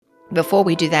Before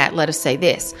we do that, let us say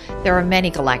this. There are many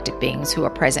galactic beings who are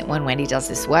present when Wendy does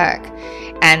this work.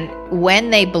 And when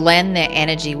they blend their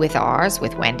energy with ours,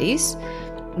 with Wendy's,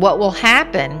 what will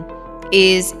happen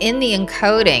is in the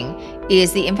encoding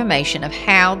is the information of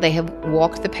how they have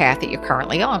walked the path that you're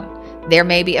currently on. There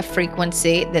may be a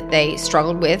frequency that they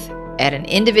struggled with at an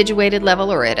individuated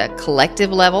level or at a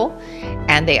collective level,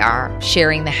 and they are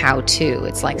sharing the how-to.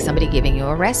 It's like somebody giving you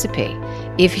a recipe.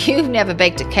 If you've never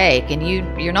baked a cake and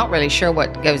you're not really sure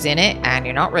what goes in it and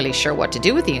you're not really sure what to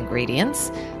do with the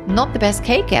ingredients, not the best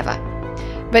cake ever.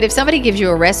 But if somebody gives you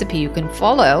a recipe you can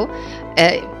follow,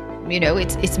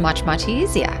 it's much, much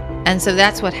easier. And so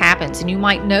that's what happens. And you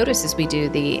might notice as we do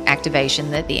the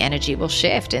activation that the energy will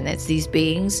shift. And it's these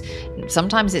beings.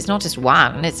 Sometimes it's not just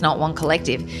one. It's not one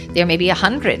collective. There may be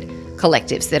 100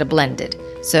 collectives that are blended.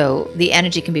 So the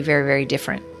energy can be very, very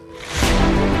different.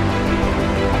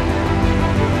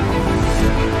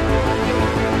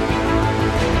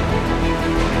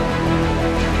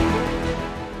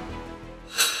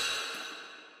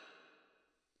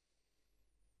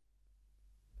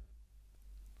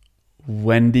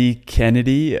 Wendy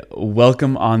Kennedy,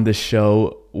 welcome on the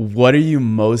show. What are you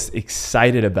most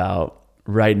excited about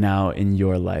right now in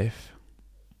your life?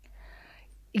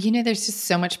 There's just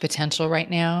so much potential right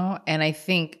now. And I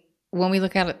think when we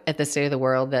look at the state of the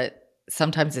world, that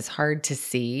sometimes it's hard to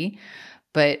see.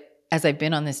 But as I've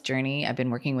been on this journey, I've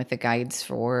been working with the guides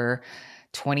for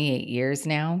 28 years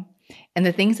now. And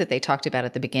the things that they talked about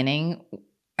at the beginning,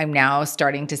 I'm now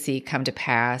starting to see come to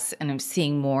pass, and I'm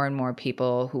seeing more and more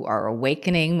people who are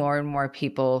awakening, more and more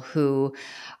people who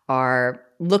are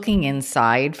looking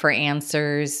inside for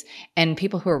answers, and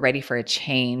people who are ready for a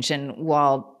change. And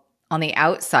while on the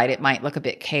outside it might look a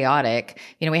bit chaotic,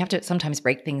 we have to sometimes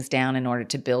break things down in order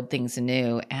to build things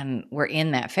anew, and we're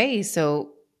in that phase.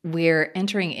 So we're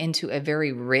entering into a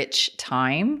very rich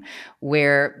time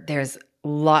where there's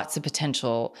lots of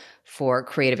potential for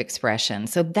creative expression.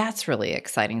 So that's really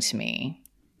exciting to me.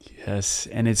 Yes.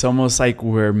 And it's almost like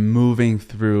we're moving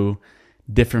through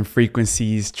different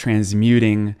frequencies,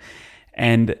 transmuting.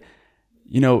 And,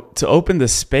 to open the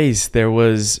space, there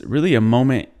was really a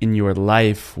moment in your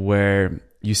life where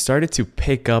you started to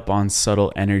pick up on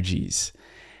subtle energies.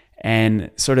 And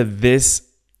sort of this,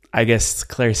 I guess,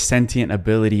 clairsentient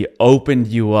ability opened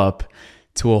you up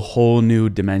to a whole new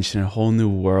dimension, a whole new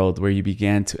world where you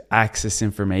began to access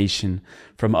information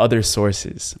from other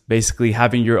sources, basically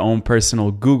having your own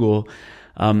personal Google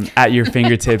at your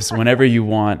fingertips whenever you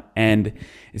want. And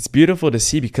it's beautiful to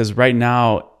see because right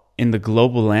now in the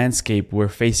global landscape, we're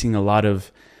facing a lot of,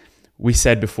 we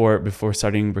said before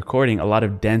starting recording, a lot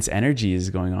of dense energy is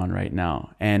going on right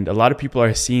now. And a lot of people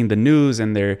are seeing the news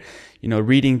and they're,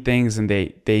 reading things and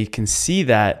they can see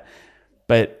that.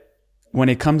 But when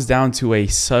it comes down to a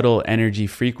subtle energy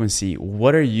frequency,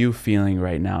 what are you feeling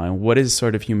right now? And what is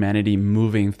sort of humanity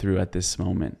moving through at this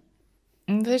moment?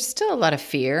 There's still a lot of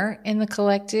fear in the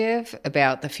collective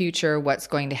about the future, what's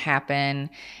going to happen.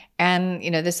 And,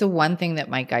 this is the one thing that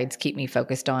my guides keep me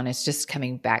focused on is just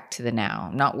coming back to the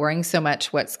now, not worrying so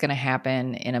much what's going to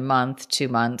happen in a month, 2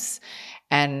 months,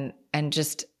 and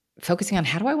just focusing on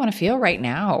how do I want to feel right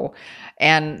now?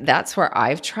 And that's where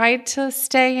I've tried to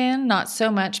stay in, not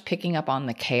so much picking up on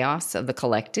the chaos of the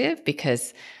collective,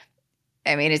 because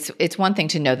it's one thing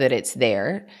to know that it's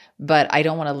there, but I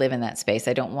don't want to live in that space.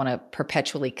 I don't want to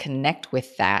perpetually connect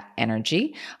with that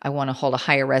energy. I want to hold a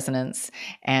higher resonance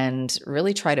and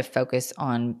really try to focus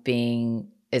on being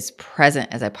as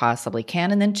present as I possibly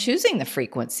can, and then choosing the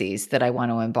frequencies that I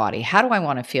want to embody. How do I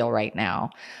want to feel right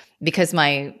now? Because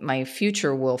my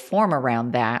future will form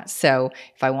around that. So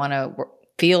if I want to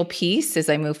feel peace as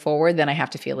I move forward, then I have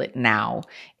to feel it now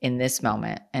in this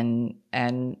moment. And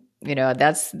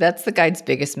that's the guide's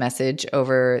biggest message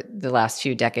over the last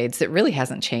few decades that really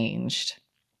hasn't changed.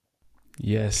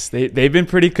 Yes, they've been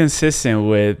pretty consistent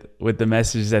with the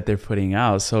message that they're putting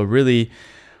out. So really,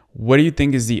 what do you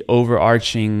think is the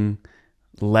overarching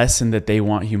lesson that they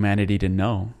want humanity to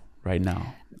know right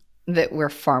now? That we're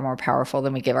far more powerful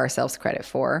than we give ourselves credit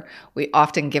for. We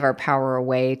often give our power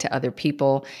away to other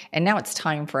people. And now it's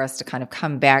time for us to kind of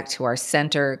come back to our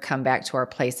center, come back to our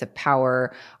place of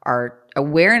power, our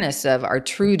awareness of our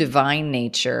true divine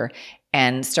nature,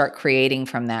 and start creating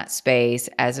from that space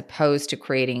as opposed to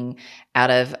creating out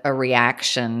of a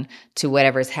reaction to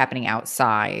whatever's happening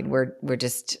outside.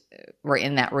 We're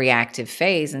in that reactive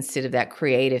phase instead of that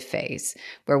creative phase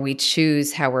where we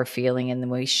choose how we're feeling and then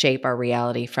we shape our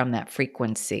reality from that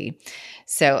frequency.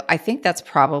 So I think that's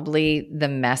probably the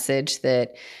message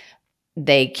that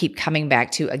they keep coming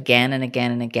back to again and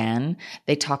again and again.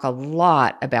 They talk a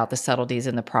lot about the subtleties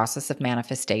in the process of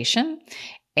manifestation.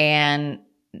 And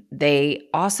they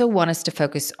also want us to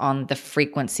focus on the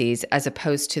frequencies as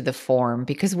opposed to the form,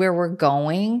 because where we're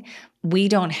going, we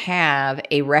don't have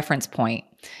a reference point,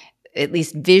 at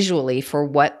least visually, for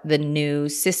what the new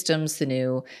systems, the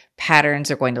new patterns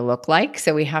are going to look like.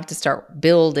 So we have to start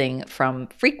building from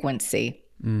frequency.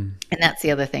 And that's the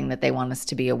other thing that they want us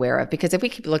to be aware of, because if we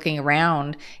keep looking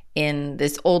around in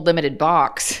this old limited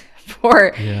box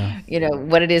for,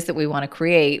 what it is that we want to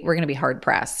create, we're going to be hard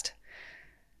pressed.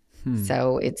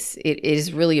 So it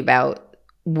is really about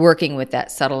working with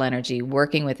that subtle energy,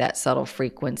 working with that subtle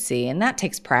frequency, and that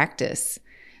takes practice.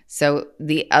 So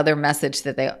the other message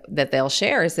that they'll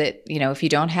share is that, if you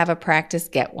don't have a practice,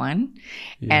 get one.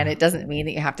 And it doesn't mean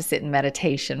that you have to sit in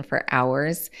meditation for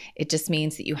hours. It just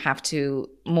means that you have to,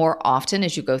 more often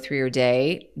as you go through your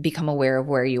day, become aware of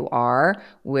where you are,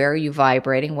 where are you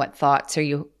vibrating, what thoughts are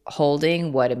you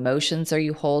holding, what emotions are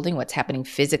you holding, what's happening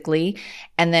physically.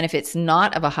 And then if it's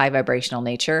not of a high vibrational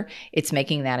nature, it's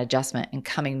making that adjustment and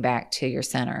coming back to your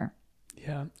center.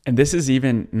 Yeah. And this is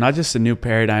even not just a new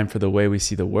paradigm for the way we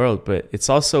see the world, but it's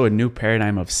also a new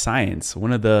paradigm of science.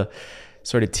 One of the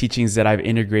sort of teachings that I've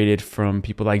integrated from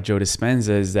people like Joe Dispenza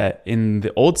is that in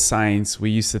the old science, we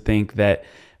used to think that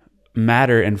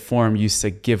matter and form used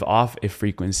to give off a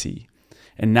frequency.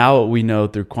 And now what we know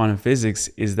through quantum physics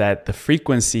is that the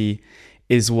frequency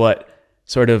is what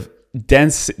sort of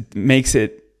makes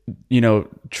it,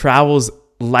 travels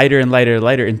lighter and lighter and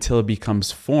lighter until it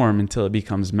becomes form, until it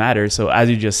becomes matter. So as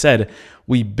you just said,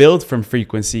 we build from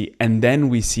frequency and then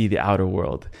we see the outer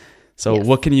world. So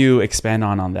what can you expand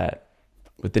on that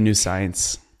with the new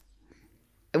science?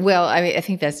 Well, I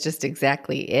think that's just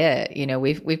exactly it.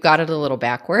 We've got it a little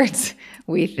backwards.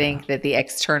 We think that the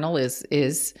external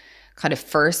is kind of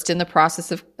first in the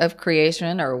process of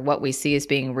creation, or what we see as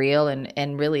being real.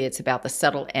 And really it's about the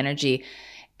subtle energy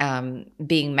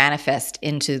being manifest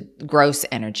into gross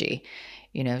energy,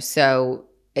 so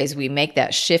as we make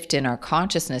that shift in our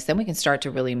consciousness, then we can start to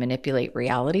really manipulate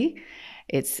reality.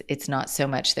 It's not so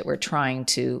much that we're trying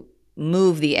to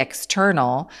move the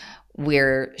external,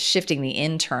 we're shifting the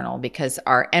internal, because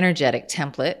our energetic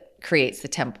template creates the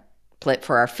template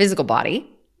for our physical body.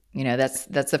 That's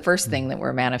the first thing that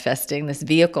we're manifesting, this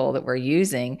vehicle that we're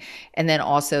using. And then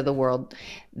also the world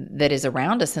that is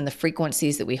around us and the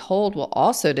frequencies that we hold will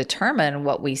also determine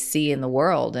what we see in the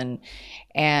world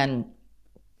and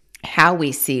how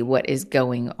we see what is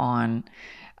going on.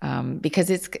 Because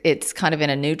it's kind of in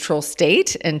a neutral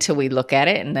state until we look at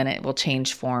it, and then it will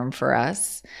change form for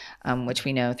us, which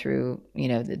we know through,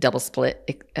 the double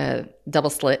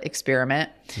slit experiment.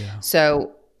 Yeah.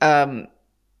 So,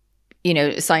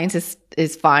 science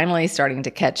is finally starting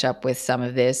to catch up with some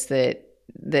of this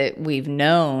that we've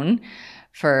known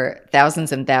for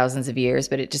thousands and thousands of years,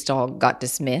 but it just all got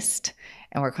dismissed,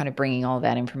 and we're kind of bringing all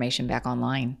that information back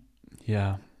online.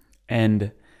 Yeah.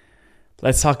 And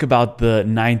let's talk about the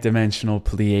ninth dimensional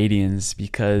Pleiadians,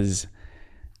 because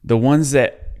the ones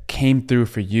that came through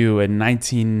for you in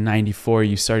 1994,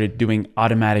 you started doing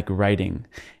automatic writing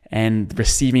and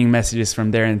receiving messages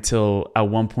from there until at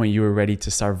one point you were ready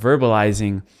to start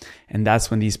verbalizing. And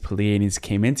that's when these Pleiadians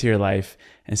came into your life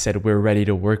and said, we're ready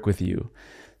to work with you.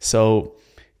 So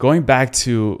going back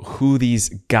to who these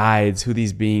guides, who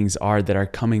these beings are that are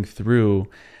coming through,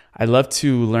 I'd love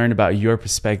to learn about your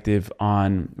perspective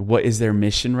on what is their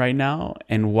mission right now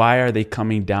and why are they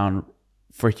coming down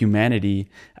for humanity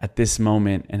at this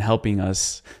moment and helping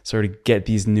us sort of get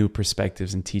these new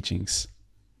perspectives and teachings.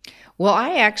 Well,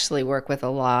 I actually work with a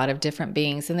lot of different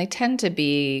beings, and they tend to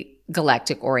be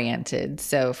galactic oriented,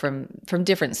 so from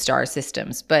different star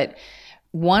systems. But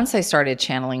once I started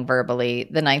channeling verbally,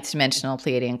 the ninth dimensional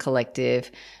Pleiadian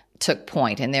collective took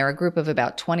point, and they're a group of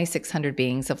about 2,600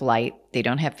 beings of light. They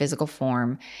don't have physical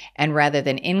form, and rather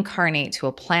than incarnate to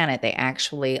a planet, they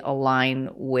actually align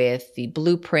with the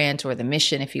blueprint or the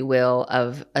mission, if you will,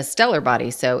 of a stellar body.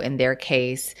 So in their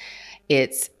case,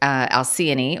 it's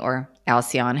Alcyone or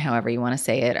Alcyon, however you want to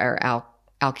say it, or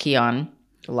Alcyon.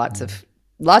 Lots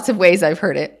of ways I've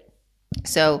heard it.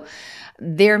 So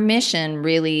their mission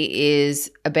really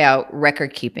is about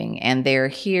record keeping, and they're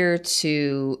here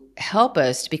to help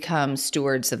us to become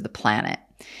stewards of the planet.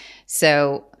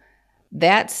 So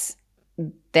that's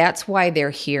why they're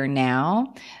here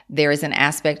now. There is an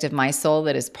aspect of my soul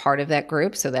that is part of that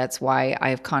group, so that's why I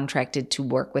have contracted to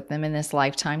work with them in this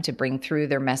lifetime to bring through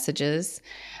their messages.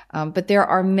 But there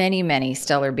are many, many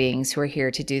stellar beings who are here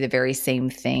to do the very same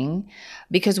thing,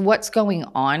 because what's going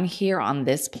on here on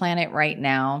this planet right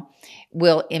now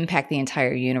will impact the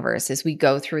entire universe. As we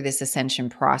go through this ascension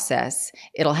process,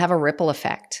 it'll have a ripple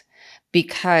effect.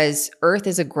 because Earth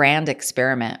is a grand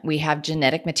experiment. We have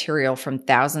genetic material from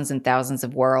thousands and thousands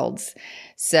of worlds.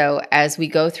 So as we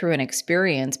go through an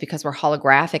experience, because we're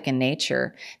holographic in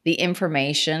nature, the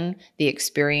information, the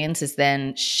experience is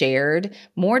then shared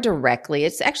more directly.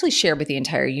 It's actually shared with the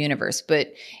entire universe,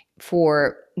 but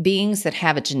for beings that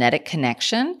have a genetic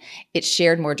connection, it's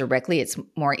shared more directly. It's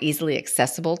more easily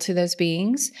accessible to those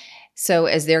beings. So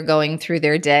as they're going through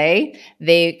their day,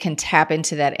 they can tap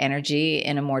into that energy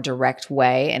in a more direct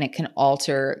way, and it can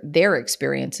alter their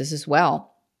experiences as well.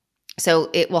 So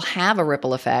it will have a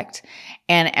ripple effect.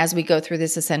 And as we go through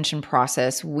this ascension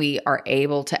process, we are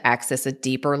able to access a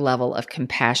deeper level of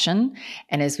compassion.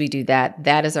 And as we do that,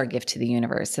 that is our gift to the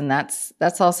universe. And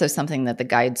that's also something that the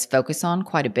guides focus on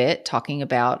quite a bit, talking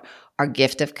about our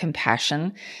gift of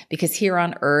compassion, because here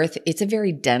on Earth, it's a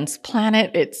very dense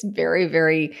planet. It's very,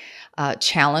 very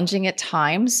challenging at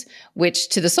times, which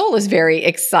to the soul is very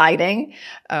exciting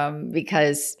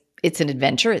because it's an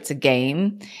adventure, it's a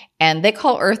game, and they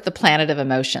call Earth the planet of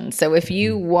emotion. So if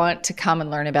you want to come and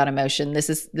learn about emotion, this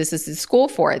is the school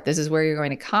for it. This is where you're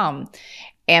going to come.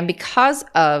 And because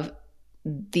of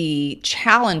the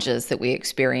challenges that we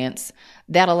experience,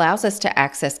 that allows us to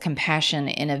access compassion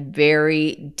in a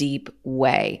very deep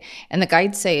way. And the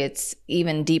guides say it's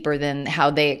even deeper than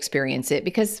how they experience it,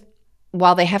 because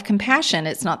while they have compassion,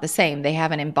 it's not the same. They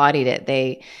haven't embodied it.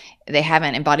 They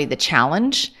haven't embodied the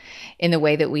challenge in the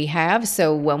way that we have.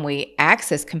 So when we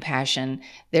access compassion,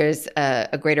 there's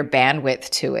a greater bandwidth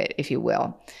to it, if you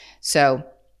will. So,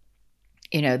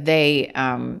 they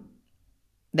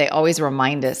always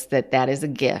remind us that that is a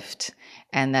gift,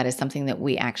 and that is something that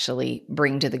we actually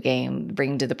bring to the game,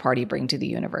 bring to the party, bring to the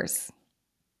universe.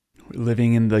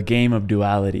 Living in the game of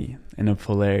duality and of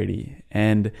polarity.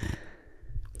 And,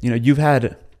 you've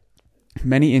had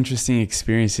many interesting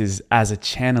experiences as a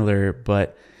channeler,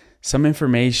 but some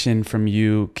information from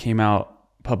you came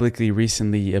out publicly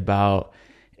recently about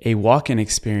a walk-in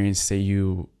experience that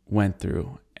you went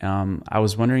through. I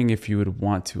was wondering if you would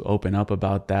want to open up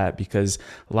about that, because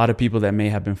a lot of people that may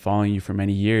have been following you for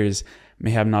many years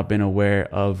may have not been aware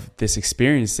of this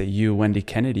experience that you, Wendy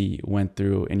Kennedy, went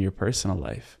through in your personal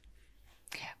life.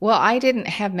 Well, I didn't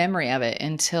have memory of it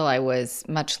until I was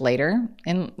much later,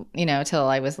 and till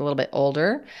I was a little bit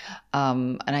older,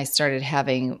 and I started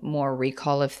having more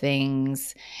recall of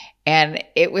things. And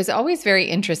it was always very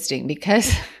interesting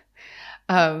because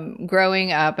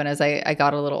growing up, and as I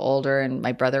got a little older, and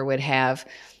my brother would have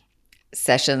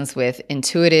sessions with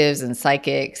intuitives and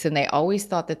psychics, and they always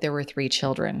thought that there were 3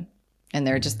 children, and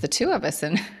there are just the 2 of us.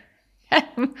 And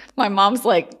my mom's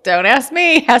like, "Don't ask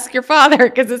me, ask your father,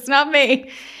 because it's not me."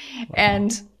 Wow.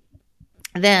 And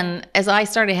then as I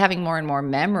started having more and more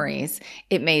memories,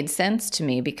 it made sense to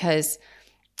me, because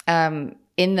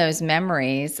in those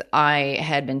memories, I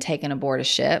had been taken aboard a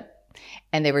ship,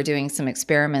 and they were doing some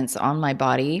experiments on my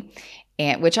body,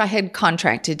 and which I had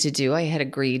contracted to do, I had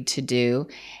agreed to do.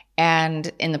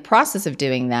 And in the process of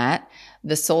doing that,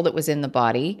 the soul that was in the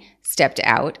body stepped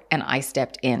out, and I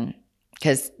stepped in,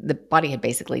 because the body had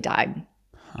basically died.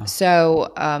 Huh.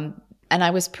 So, and I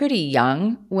was pretty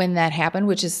young when that happened,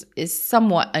 which is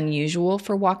somewhat unusual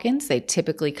for walk-ins. They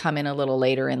typically come in a little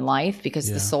later in life,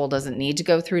 because the soul doesn't need to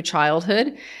go through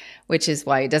childhood, which is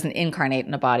why it doesn't incarnate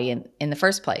in a body in the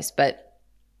first place. But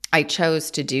I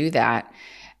chose to do that,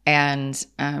 and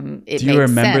it made sense. Do you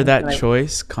remember that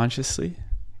choice consciously?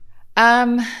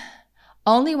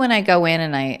 Only when I go in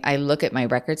and I look at my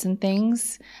records and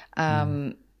things.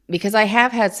 Because I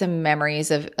have had some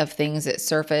memories of things that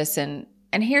surface. And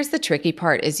here's the tricky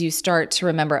part, is you start to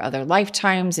remember other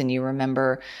lifetimes, and you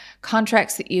remember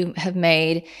contracts that you have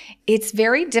made. It's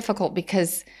very difficult,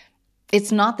 because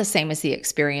it's not the same as the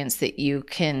experience that you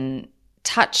can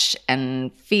touch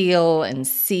and feel and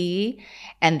see.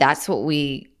 And that's what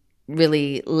we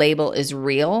really label as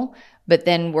real. But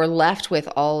then we're left with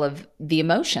all of the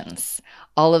emotions,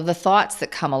 all of the thoughts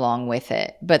that come along with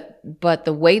it. But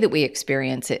the way that we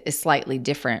experience it is slightly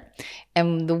different.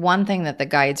 And the one thing that the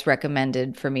guides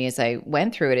recommended for me as I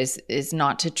went through it is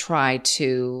not to try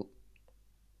to,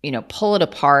 pull it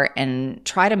apart and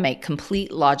try to make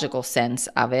complete logical sense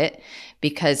of it,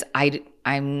 because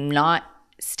I'm not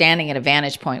standing at a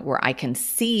vantage point where I can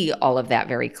see all of that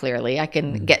very clearly. I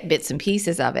can get bits and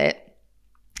pieces of it.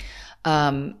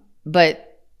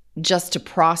 But just to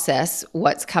process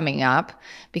what's coming up,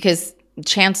 because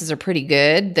chances are pretty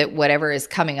good that whatever is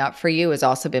coming up for you has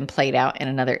also been played out in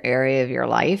another area of your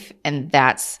life. And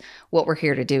that's what we're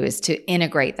here to do, is to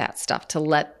integrate that stuff, to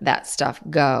let that stuff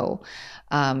go.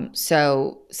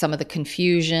 So some of the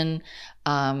confusion,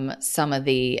 some of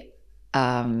the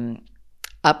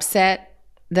upset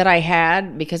that I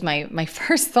had, because my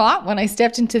first thought when I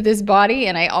stepped into this body,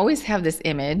 and I always have this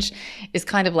image, is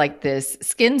kind of like this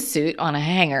skin suit on a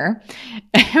hanger,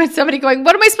 and somebody going,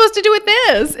 "What am I supposed to do with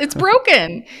this? It's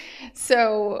broken."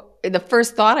 So the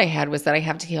first thought I had was that I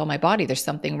have to heal my body. There's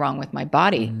something wrong with my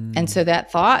body. And so that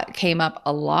thought came up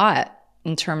a lot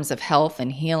in terms of health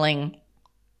and healing.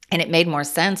 And it made more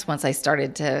sense once I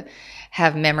started to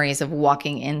have memories of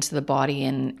walking into the body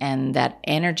and that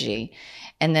energy.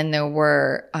 And then there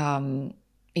were,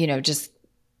 just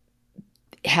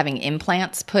having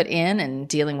implants put in and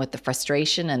dealing with the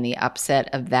frustration and the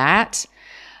upset of that.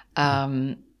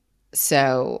 There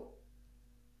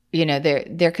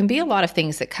can be a lot of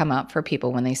things that come up for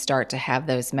people when they start to have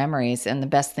those memories. And the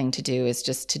best thing to do is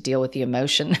just to deal with the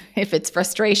emotion. If it's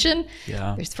frustration,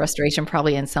 there's frustration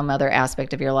probably in some other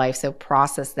aspect of your life. So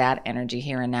process that energy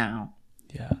here and now.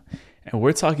 Yeah. And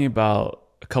we're talking about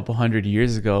a couple hundred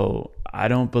years ago. I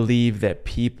don't believe that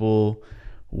people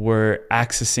were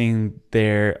accessing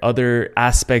their other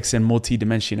aspects and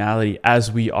multidimensionality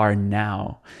as we are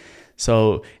now.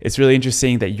 So it's really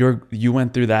interesting that you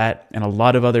went through that, and a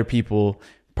lot of other people,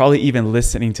 probably even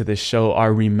listening to this show,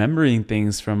 are remembering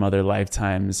things from other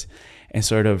lifetimes and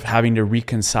sort of having to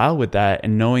reconcile with that,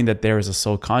 and knowing that there was a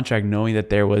soul contract, knowing that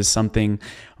there was something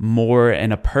more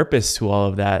and a purpose to all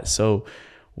of that. So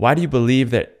why do you believe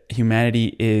that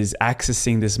humanity is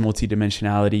accessing this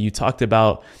multidimensionality? You talked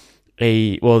about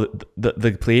the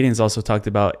Pleiadians also talked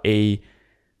about a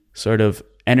sort of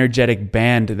energetic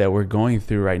band that we're going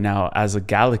through right now as a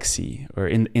galaxy or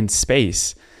in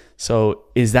space. So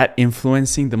is that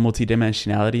influencing the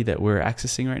multidimensionality that we're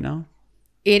accessing right now?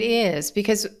 It is,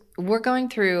 because we're going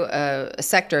through a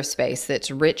sector of space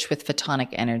that's rich with photonic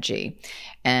energy.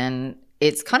 And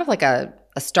it's kind of like a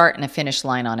start and a finish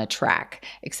line on a track,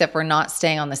 except we're not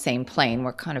staying on the same plane.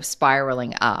 We're kind of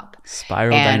spiraling up.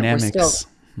 Spiral dynamics.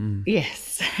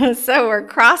 Yes. So we're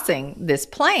crossing this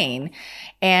plane,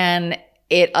 and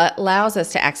it allows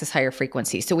us to access higher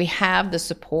frequencies. So we have the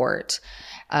support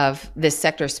of this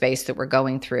sector space that we're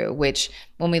going through, which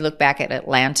when we look back at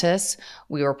Atlantis,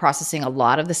 we were processing a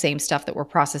lot of the same stuff that we're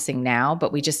processing now,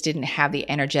 but we just didn't have the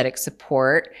energetic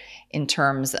support in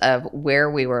terms of where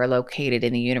we were located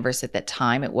in the universe at that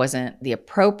time. It wasn't the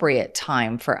appropriate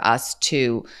time for us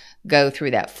to go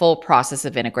through that full process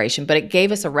of integration, but it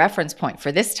gave us a reference point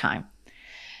for this time.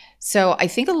 So I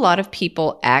think a lot of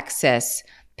people access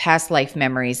past life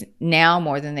memories now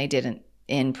more than they did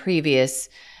in previous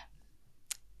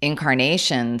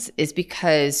incarnations, is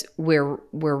because we're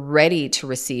ready to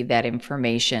receive that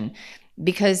information,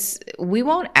 because we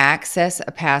won't access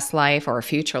a past life or a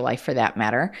future life for that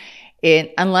matter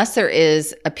unless there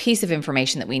is a piece of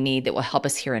information that we need that will help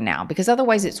us here and now, because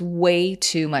otherwise it's way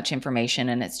too much information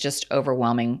and it's just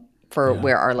overwhelming for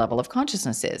where our level of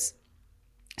consciousness is.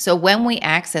 So when we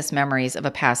access memories of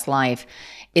a past life,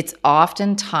 it's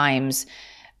oftentimes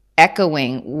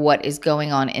echoing what is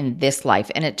going on in this life.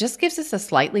 And it just gives us a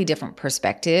slightly different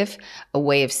perspective, a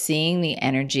way of seeing the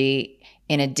energy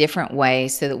in a different way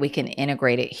so that we can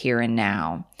integrate it here and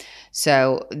now.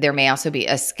 So there may also be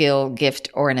a skill, gift,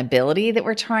 or an ability that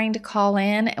we're trying to call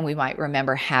in, and we might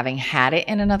remember having had it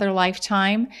in another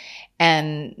lifetime.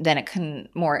 And then it can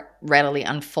more readily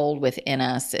unfold within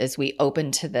us as we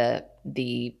open to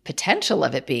the potential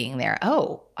of it being there.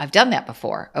 Oh, I've done that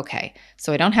before. Okay.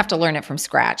 So I don't have to learn it from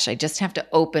scratch. I just have to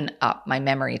open up my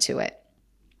memory to it.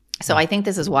 So I think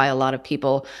this is why a lot of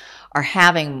people are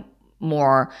having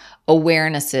more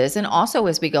awarenesses. And also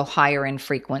as we go higher in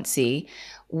frequency,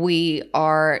 we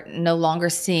are no longer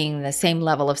seeing the same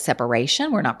level of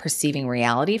separation. We're not perceiving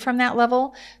reality from that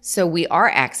level. So we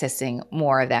are accessing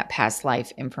more of that past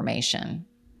life information.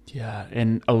 Yeah.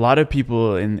 And a lot of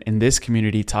people in this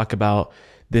community talk about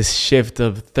this shift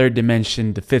of third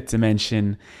dimension to fifth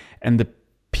dimension. And the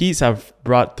piece I've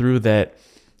brought through that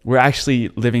we're actually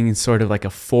living in sort of like a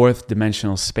fourth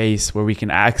dimensional space where we can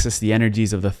access the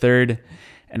energies of the third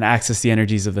and access the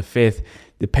energies of the fifth,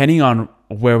 depending on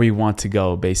where we want to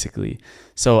go, basically.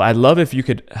 So I'd love if you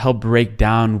could help break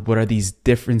down what are these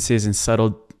differences in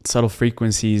subtle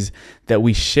frequencies that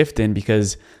we shift in,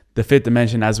 because the fifth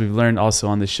dimension, as we've learned also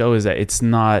on the show, is that it's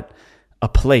not a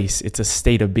place, it's a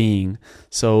state of being.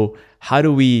 So how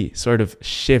do we sort of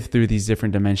shift through these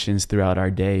different dimensions throughout our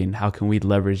day, and how can we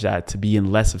leverage that to be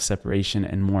in less of separation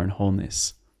and more in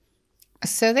wholeness?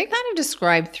 So they kind of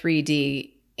describe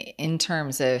 3D in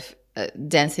terms of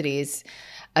densities,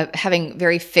 having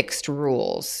very fixed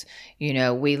rules. You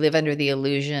know, we live under the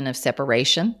illusion of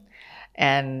separation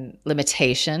and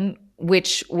limitation,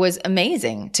 which was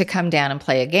amazing to come down and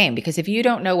play a game, because if you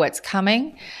don't know what's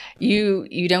coming,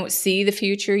 you don't see the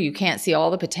future, you can't see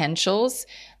all the potentials,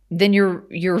 then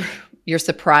you're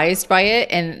surprised by it,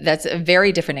 and that's a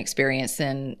very different experience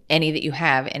than any that you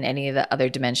have in any of the other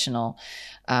dimensional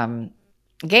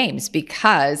games,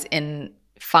 because in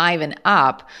 5 and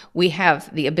up, we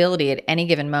have the ability at any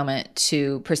given moment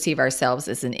to perceive ourselves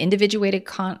as an individuated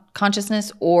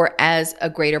consciousness or as a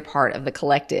greater part of the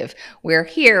collective, where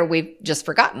here we've just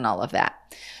forgotten all of that.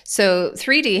 So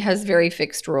 3D has very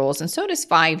fixed rules, and so does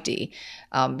 5D,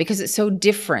 because it's so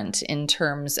different in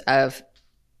terms of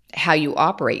how you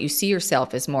operate. You see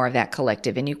yourself as more of that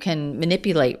collective, and you can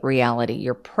manipulate reality.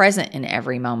 You're present in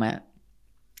every moment.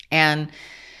 And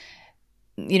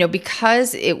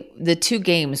because the two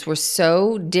games were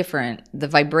so different, the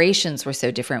vibrations were so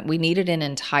different, we needed an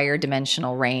entire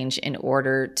dimensional range in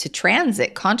order to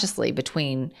transit consciously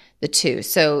between the two.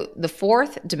 So the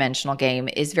 4th dimensional game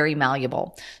is very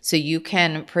malleable. So you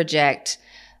can project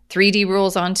 3D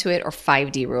rules onto it or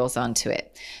 5D rules onto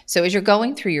it. So as you're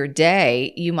going through your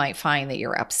day, you might find that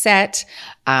you're upset.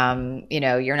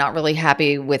 You're not really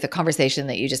happy with a conversation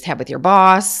that you just had with your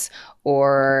boss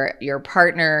or your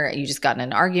partner. You just got in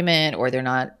an argument, or they're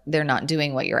not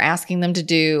doing what you're asking them to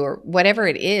do, or whatever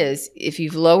it is. If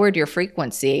you've lowered your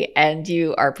frequency and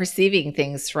you are perceiving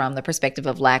things from the perspective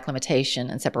of lack, limitation,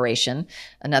 and separation,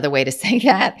 another way to say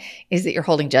that is that you're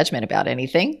holding judgment about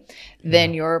anything,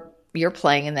 then you're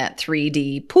playing in that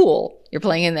 3D pool. You're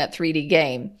playing in that 3D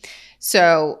game.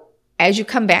 So as you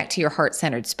come back to your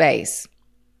heart-centered space,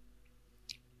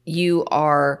 you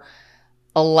are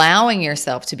allowing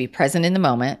yourself to be present in the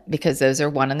moment, because those are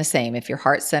one and the same. If you're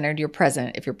heart-centered, you're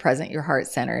present. If you're present, you're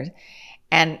heart-centered.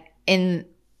 And in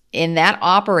that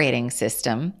operating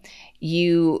system,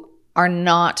 you are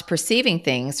not perceiving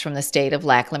things from the state of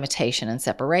lack, limitation, and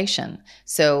separation.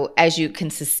 So as you can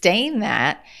sustain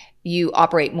that, you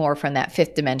operate more from that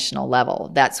 5th dimensional level.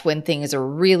 That's when things are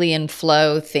really in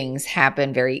flow. Things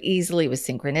happen very easily with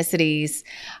synchronicities.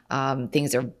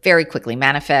 Things are very quickly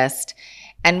manifest.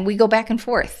 And we go back and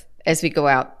forth as we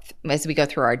go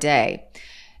through our day.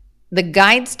 The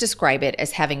guides describe it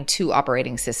as having 2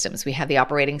 operating systems. We have the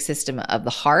operating system of the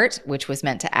heart, which was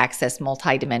meant to access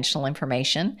multidimensional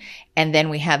information. And then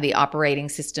we have the operating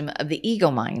system of the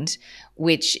ego mind,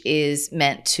 which is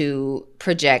meant to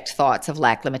project thoughts of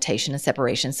lack, limitation, and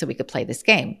separation so we could play this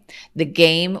game. The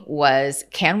game was,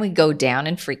 can we go down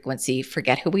in frequency,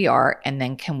 forget who we are, and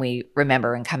then can we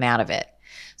remember and come out of it?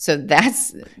 So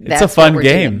that's a fun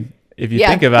game. If you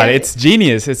think about it, it's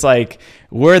genius. It's like,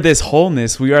 we're this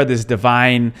wholeness. We are this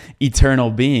divine, eternal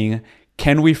being.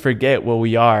 Can we forget what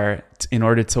we are in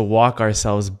order to walk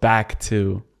ourselves back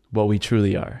to what we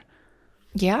truly are?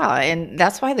 Yeah. And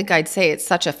that's why the guides say it's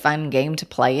such a fun game to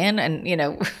play in. And,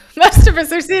 most of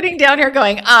us are sitting down here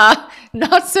going,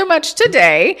 not so much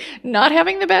today, not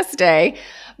having the best day.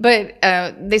 But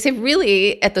they say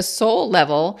really at the soul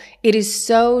level, it is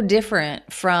so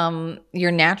different from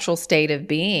your natural state of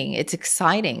being. It's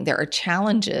exciting. There are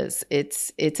challenges.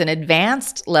 It's an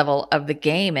advanced level of the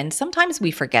game. And sometimes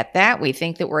we forget that. We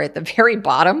think that we're at the very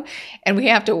bottom and we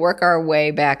have to work our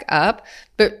way back up.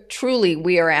 But truly,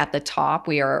 we are at the top.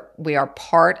 We are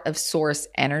part of source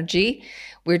energy.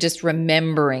 We're just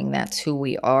remembering that's who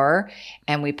we are.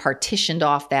 And we partitioned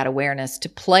off that awareness to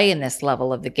play in this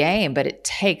level of the game. But it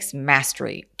takes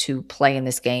mastery to play in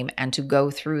this game and to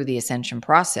go through the ascension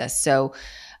process. So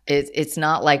it's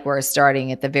not like we're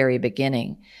starting at the very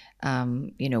beginning.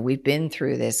 We've been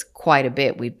through this quite a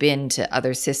bit. We've been to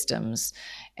other systems,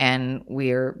 and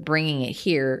we're bringing it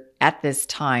here at this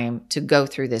time to go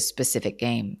through this specific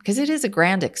game, because it is a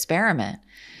grand experiment.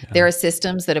 Yeah. There are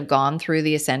systems that have gone through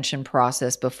the ascension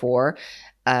process before,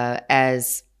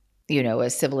 as a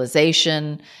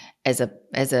civilization, as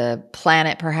a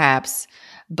planet perhaps,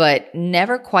 but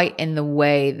never quite in the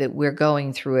way that we're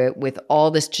going through it with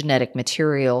all this genetic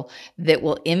material that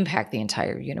will impact the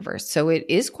entire universe. So it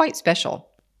is quite special.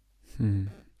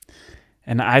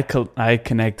 And I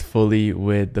connect fully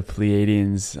with the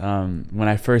Pleiadians. When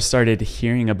I first started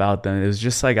hearing about them, it was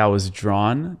just like I was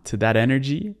drawn to that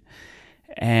energy.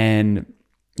 And,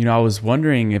 I was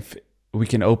wondering if we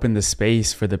can open the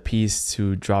space for the piece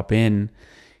to drop in,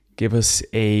 give us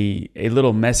a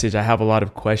little message. I have a lot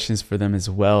of questions for them as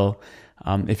well.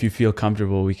 If you feel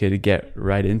comfortable, we could get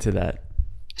right into that.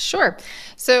 Sure.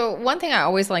 So one thing I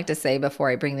always like to say before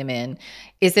I bring them in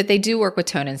is that they do work with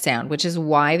tone and sound, which is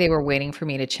why they were waiting for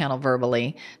me to channel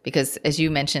verbally, because as you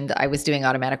mentioned, I was doing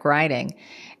automatic writing.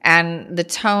 And the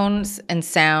tones and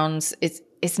sounds,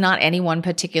 it's not any one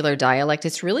particular dialect.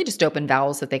 It's really just open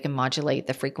vowels that they can modulate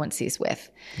the frequencies with.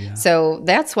 Yeah. So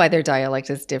that's why their dialect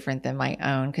is different than my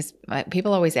own, because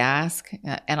people always ask,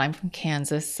 and I'm from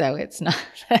Kansas, so it's not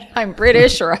that I'm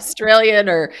British or Australian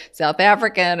or South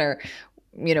African or,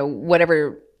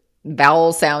 whatever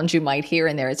vowel sounds you might hear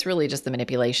in there. It's really just the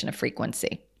manipulation of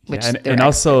frequency. Which and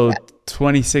also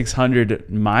 2,600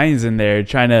 minds in there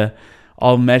trying to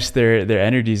all mesh their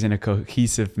energies in a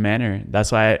cohesive manner.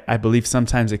 That's why I believe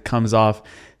sometimes it comes off,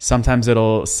 sometimes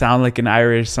it'll sound like an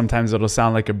Irish, sometimes it'll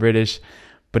sound like a British,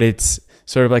 but it's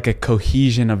sort of like a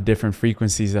cohesion of different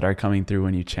frequencies that are coming through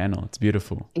when you channel. It's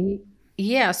beautiful.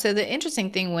 Yeah. So the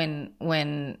interesting thing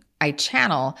when I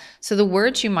channel, so the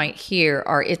words you might hear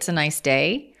are "it's a nice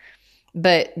day,"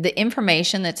 but the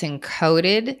information that's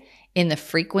encoded in the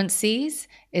frequencies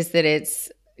is that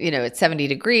it's 70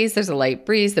 degrees, there's a light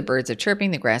breeze, the birds are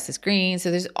chirping, the grass is green. So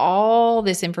there's all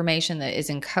this information that is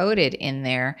encoded in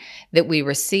there that we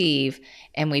receive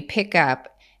and we pick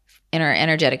up in our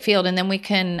energetic field, and then we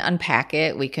can unpack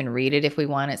it. We can read it if we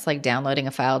want. It's like downloading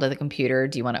a file to the computer.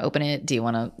 Do you want to open it? Do you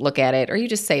want to look at it? Or you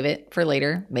just save it for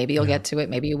later. Maybe you'll get to it,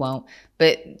 maybe you won't.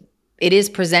 But it is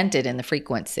presented in the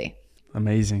frequency.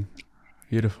 Amazing.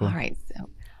 Beautiful. All right. So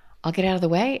I'll get out of the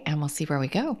way and we'll see where we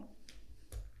go.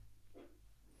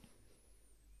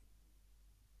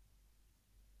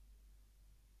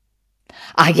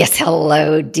 Yes,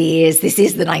 hello, dears. This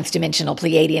is the Ninth Dimensional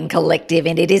Pleiadian Collective,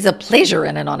 and it is a pleasure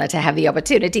and an honor to have the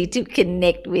opportunity to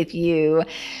connect with you.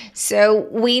 So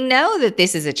we know that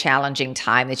this is a challenging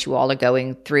time that you all are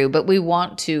going through, but we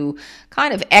want to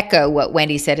kind of echo what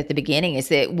Wendy said at the beginning, is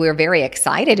that we're very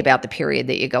excited about the period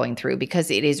that you're going through because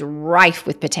it is rife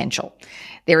with potential.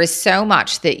 There is so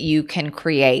much that you can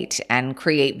create and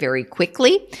create very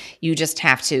quickly. You just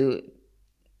have to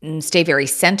stay very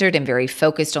centered and very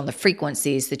focused on the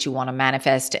frequencies that you want to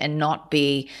manifest and not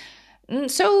be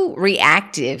so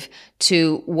reactive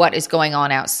to what is going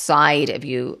on outside of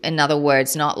you. In other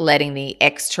words, not letting the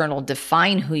external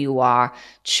define who you are,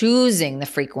 choosing the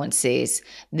frequencies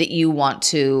that you want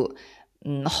to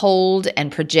hold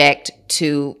and project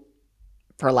to,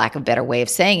 for lack of a better way of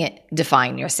saying it,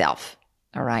 define yourself.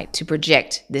 All right, to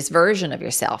project this version of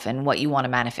yourself and what you want to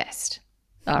manifest.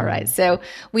 All right. So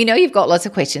we know you've got lots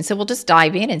of questions, so we'll just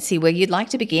dive in and see where you'd like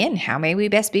to begin. How may we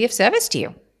best be of service to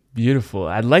you? Beautiful.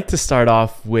 I'd like to start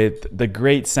off with the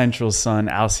great central sun,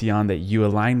 Alcyon, that you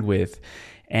aligned with.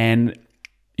 And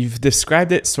you've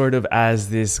described it sort of as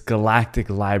this galactic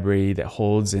library that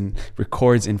holds and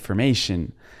records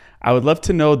information. I would love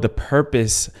to know the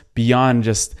purpose beyond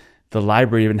just the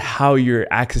library and how you're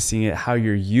accessing it, how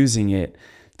you're using it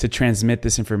to transmit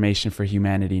this information for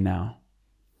humanity now.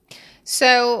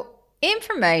 So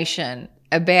information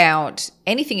about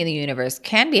anything in the universe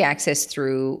can be accessed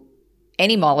through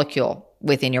any molecule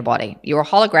within your body. You're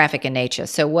holographic in nature.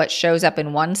 So what shows up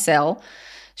in one cell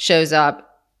shows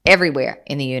up everywhere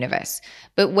in the universe.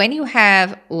 But when you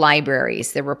have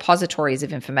libraries, the repositories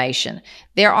of information,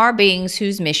 there are beings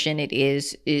whose mission it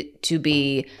is to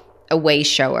be a way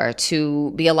shower,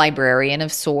 to be a librarian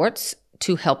of sorts,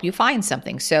 to help you find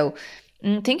something. So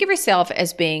think of yourself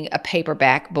as being a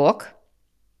paperback book,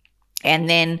 and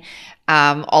then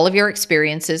all of your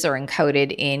experiences are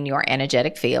encoded in your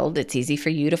energetic field. It's easy for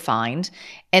you to find.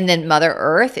 And then Mother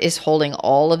Earth is holding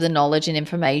all of the knowledge and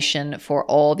information for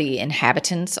all the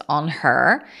inhabitants on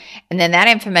her. And then that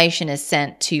information is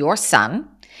sent to your sun,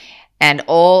 and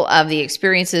all of the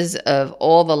experiences of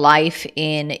all the life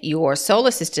in your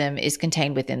solar system is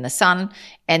contained within the sun.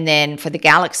 And then for the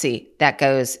galaxy, that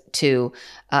goes to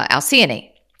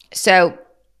Alcyone. So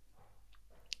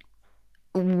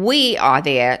we are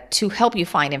there to help you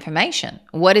find information.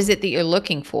 What is it that you're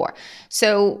looking for?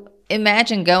 So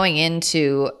imagine going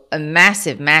into a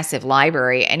massive, massive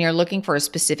library and you're looking for a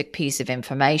specific piece of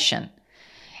information.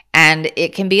 And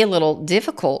it can be a little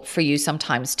difficult for you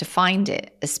sometimes to find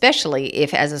it, especially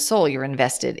if as a soul you're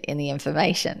invested in the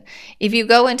information. If you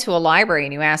go into a library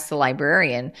and you ask the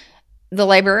librarian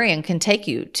can take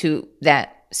you to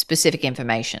that specific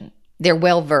information. They're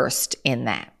well versed in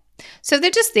that. So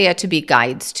they're just there to be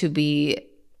guides, to be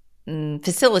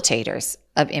facilitators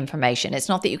of information. It's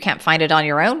not that you can't find it on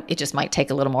your own. It just might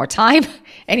take a little more time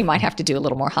and you might have to do a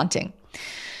little more hunting.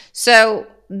 So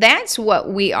that's what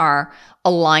we are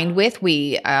aligned with.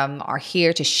 We are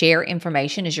here to share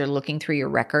information as you're looking through your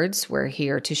records. We're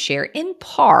here to share, in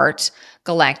part,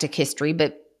 galactic history,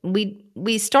 but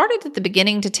we started at the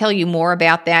beginning to tell you more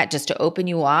about that, just to open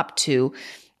you up to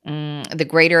the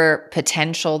greater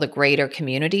potential, the greater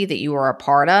community that you are a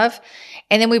part of.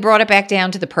 And then we brought it back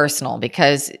down to the personal,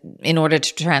 because in order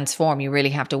to transform, you really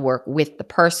have to work with the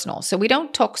personal. So we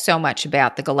don't talk so much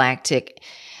about the galactic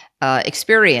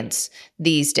experience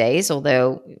these days,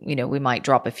 although, we might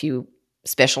drop a few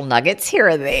special nuggets here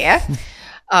or there.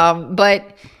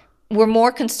 But we're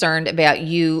more concerned about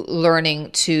you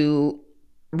learning to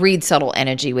read subtle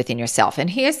energy within yourself. And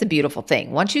here's the beautiful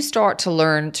thing. Once you start to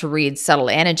learn to read subtle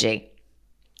energy,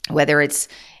 whether it's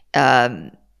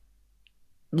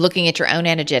looking at your own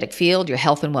energetic field, your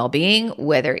health and well-being,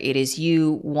 whether it is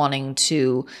you wanting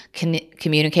to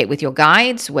communicate with your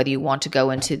guides, whether you want to go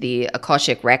into the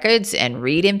Akashic records and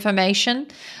read information,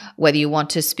 whether you want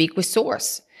to speak with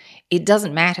source, it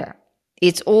doesn't matter.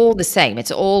 It's all the same.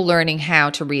 It's all learning how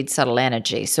to read subtle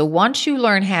energy. So once you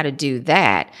learn how to do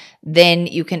that, then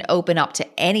you can open up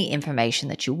to any information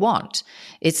that you want.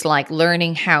 It's like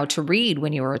learning how to read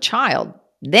when you were a child.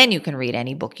 Then you can read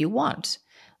any book you want.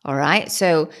 All right.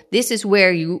 So this is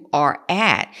where you are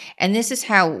at. And this is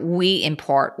how we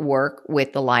impart work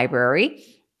with the library.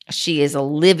 She is a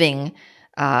living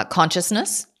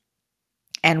consciousness.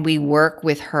 And we work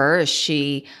with her as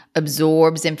she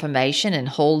absorbs information and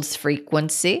holds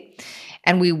frequency.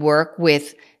 And we work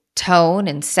with tone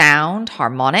and sound,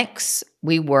 harmonics.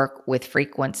 We work with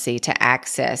frequency to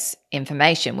access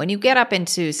information. When you get up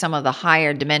into some of the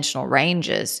higher dimensional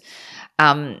ranges,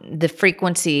 the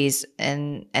frequencies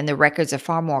and the records are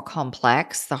far more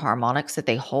complex, the harmonics that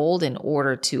they hold in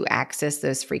order to access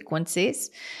those frequencies.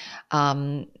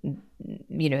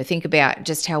 Think about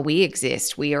just how we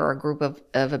exist. We are a group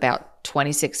of about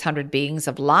 2,600 beings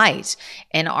of light,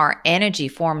 and our energy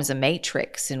forms a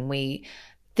matrix, and we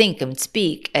think and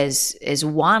speak as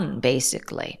one,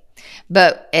 basically.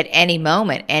 But at any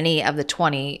moment, any of the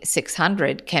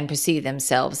 2,600 can perceive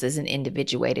themselves as an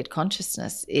individuated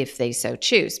consciousness if they so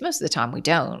choose. Most of the time we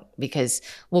don't, because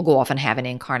we'll go off and have an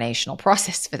incarnational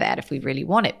process for that if we really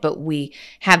want it. But we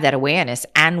have that awareness,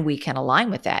 and we can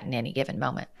align with that in any given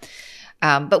moment.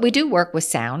 But we do work with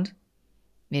sound.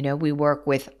 We work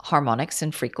with harmonics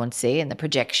and frequency and the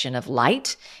projection of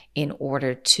light in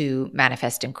order to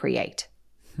manifest and create.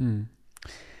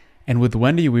 And with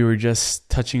Wendy, we were just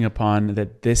touching upon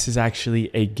that this is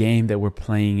actually a game that we're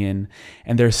playing in,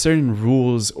 and there are certain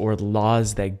rules or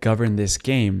laws that govern this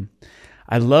game.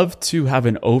 I'd love to have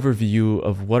an overview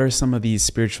of what are some of these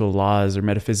spiritual laws or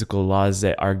metaphysical laws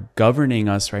that are governing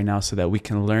us right now, so that we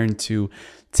can learn to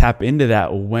tap into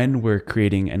that when we're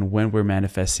creating and when we're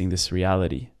manifesting this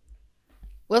reality.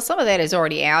 Well, some of that is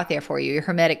already out there for you, your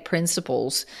Hermetic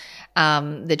principles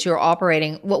that you're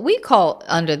operating, what we call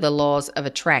under the laws of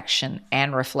attraction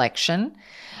and reflection.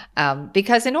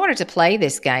 Because in order to play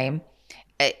this game,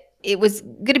 it was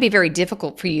going to be very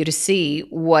difficult for you to see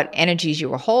what energies you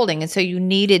were holding. And so you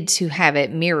needed to have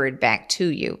it mirrored back to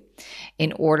you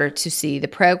in order to see the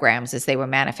programs as they were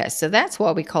manifest. So that's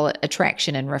why we call it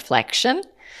attraction and reflection.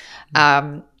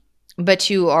 But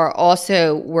you are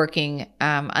also working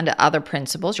under other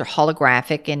principles. You're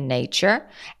holographic in nature,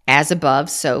 as above,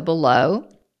 so below.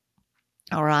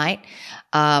 All right.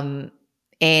 And,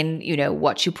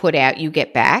 what you put out, you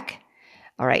get back.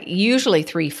 All right. Usually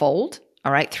threefold.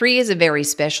 All right. 3 is a very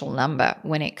special number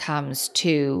when it comes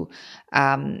to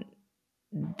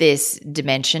this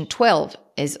dimension. 12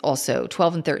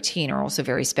 and 13 are also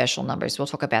very special numbers. We'll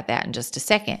talk about that in just a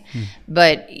second.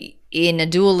 But in a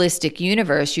dualistic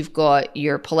universe, you've got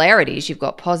your polarities, you've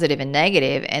got positive and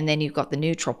negative, and then you've got the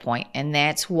neutral point. And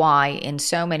that's why in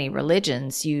so many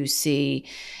religions you see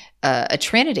a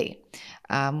trinity,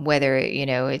 whether,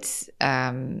 it's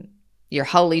your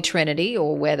holy trinity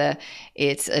or whether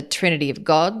it's a trinity of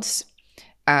gods.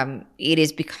 It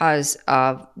is because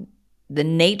of the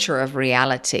nature of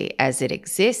reality as it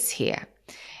exists here.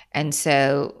 And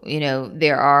so,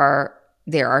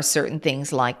 there are certain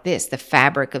things like this, the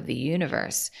fabric of the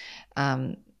universe,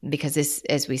 because this,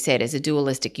 as we said, is a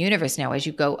dualistic universe. Now, as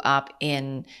you go up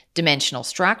in dimensional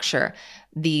structure,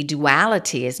 the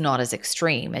duality is not as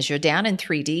extreme. As you're down in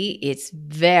 3D, it's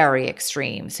very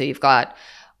extreme. So you've got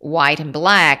white and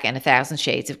black and 1,000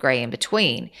 shades of gray in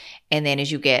between. And then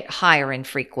as you get higher in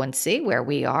frequency, where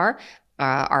we are,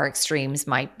 our extremes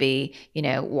might be,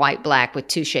 white, black with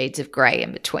 2 shades of gray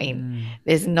in between.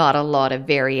 There's not a lot of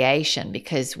variation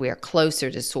because we're closer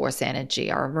to source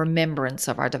energy, our remembrance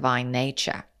of our divine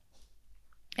nature.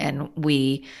 And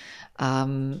we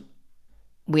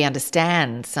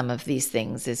understand some of these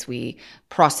things as we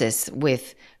process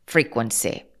with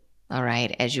frequency, all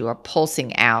right, as you are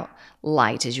pulsing out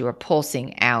light, as you are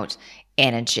pulsing out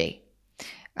energy.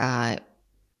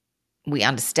 we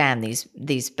understand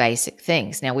these basic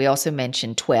things. Now, we also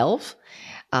mentioned 12.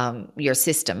 Your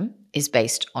system is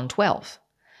based on 12.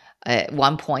 At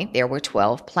one point, there were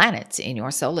 12 planets in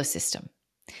your solar system.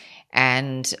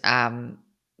 And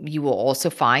you will also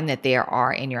find that there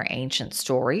are in your ancient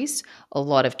stories a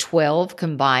lot of 12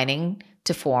 combining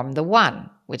to form the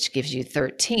one, which gives you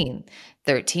 13.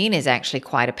 13 is actually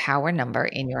quite a power number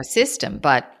in your system,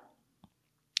 but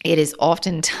it is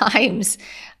oftentimes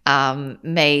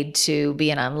made to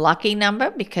be an unlucky number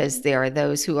because there are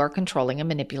those who are controlling and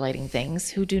manipulating things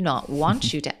who do not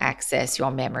want you to access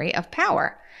your memory of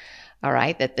power. All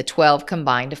right, that the 12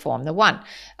 combine to form the one.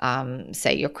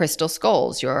 Say your crystal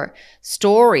skulls, your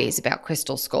stories about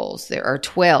crystal skulls. There are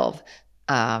 12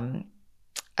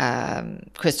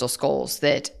 crystal skulls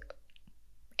that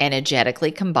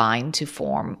energetically combine to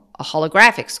form a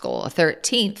holographic skull, a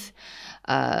 13th,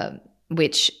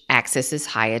 which accesses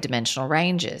higher dimensional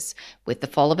ranges. With the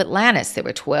fall of Atlantis, there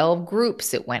were 12 groups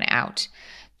that went out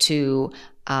to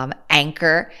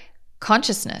anchor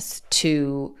consciousness,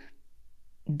 to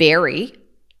bury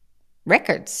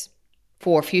records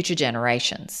for future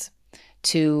generations,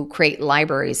 to create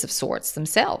libraries of sorts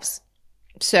themselves.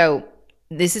 So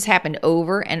this has happened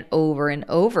over and over and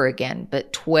over again,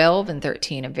 but 12 and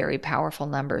 13 are very powerful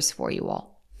numbers for you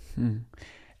all.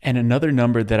 And another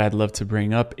number that I'd love to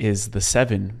bring up is the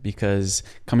 7, because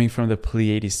coming from the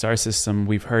Pleiadian star system,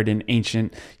 we've heard in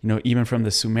ancient, even from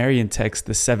the Sumerian text,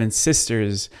 the 7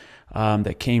 sisters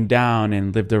that came down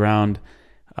and lived around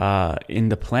in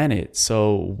the planet.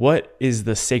 So what is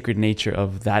the sacred nature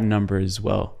of that number as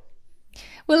well?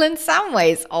 Well, in some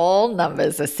ways, all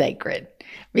numbers are sacred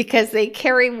because they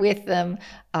carry with them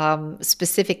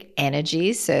specific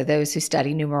energies. So those who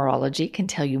study numerology can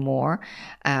tell you more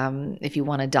if you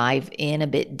want to dive in a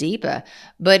bit deeper.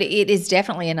 But it is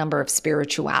definitely a number of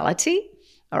spirituality,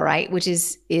 all right, which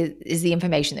is the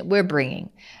information that we're bringing,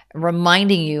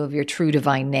 reminding you of your true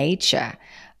divine nature.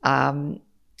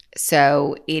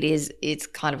 So it's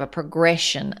kind of a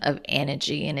progression of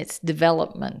energy and its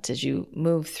development as you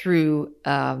move through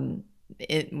the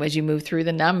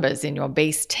numbers in your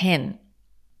base 10.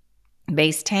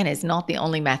 Base 10 is not the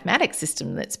only mathematics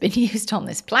system that's been used on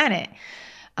this planet.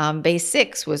 Base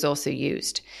 6 was also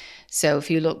used. So if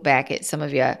you look back at some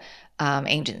of your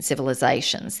ancient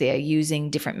civilizations, they are using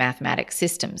different mathematic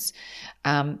systems.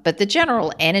 But the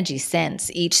general energy sense,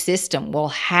 each system will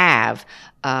have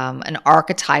an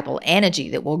archetypal energy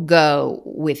that will go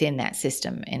within that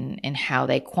system and how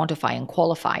they quantify and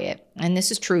qualify it. And this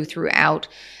is true throughout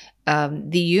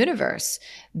the universe.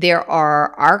 There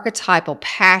are archetypal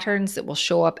patterns that will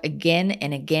show up again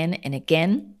and again and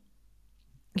again.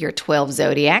 Your 12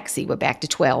 zodiacs, see, we're back to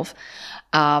 12.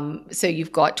 So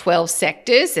you've got 12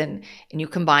 sectors and you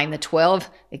combine the 12,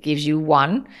 it gives you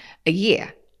one a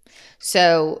year.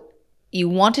 So you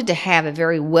wanted to have a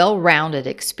very well-rounded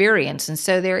experience. And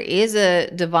so there is a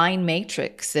divine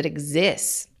matrix that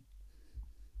exists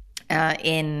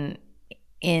in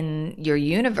your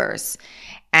universe.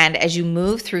 And as you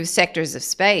move through sectors of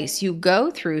space, you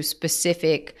go through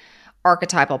specific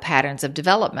archetypal patterns of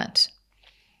development.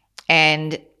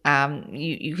 And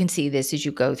you can see this as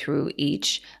you go through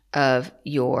each of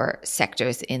your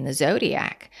sectors in the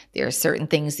zodiac. There are certain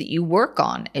things that you work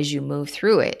on as you move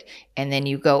through it, and then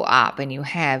you go up and you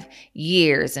have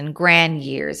years and grand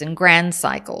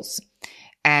cycles.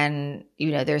 And,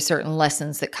 there are certain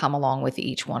lessons that come along with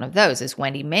each one of those. As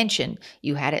Wendy mentioned,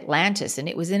 you had Atlantis, and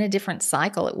it was in a different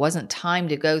cycle. It wasn't time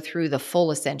to go through the full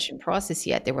ascension process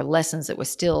yet. There were lessons that were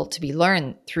still to be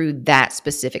learned through that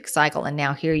specific cycle. And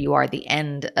now here you are at the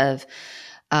end of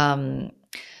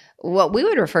what we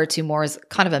would refer to more as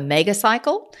kind of a mega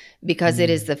cycle, because it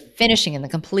is the finishing and the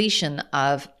completion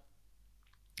of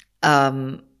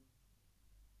a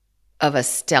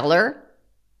stellar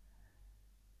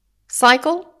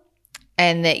cycle,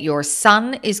 and that your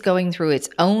sun is going through its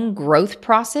own growth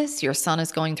process. Your sun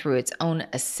is going through its own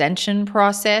ascension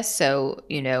process. So,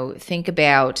 think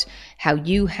about how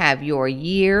you have your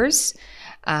years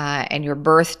and your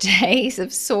birthdays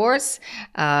of sorts.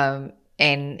 And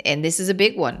this is a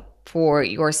big one for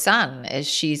your sun as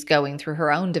she's going through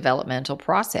her own developmental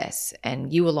process,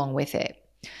 and you along with it.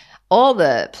 All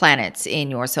the planets in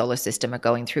your solar system are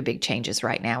going through big changes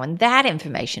right now, and that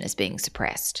information is being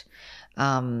suppressed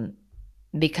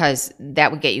because that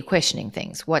would get you questioning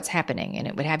things. What's happening? And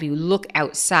it would have you look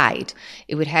outside.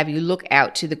 It would have you look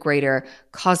out to the greater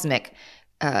cosmic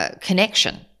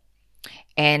connection.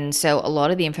 And so a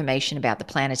lot of the information about the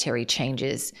planetary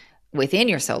changes within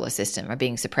your solar system are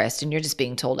being suppressed, and you're just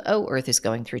being told, oh, Earth is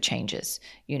going through changes.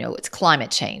 It's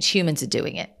climate change. Humans are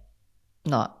doing it.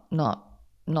 Not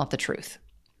the truth.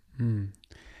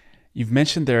 You've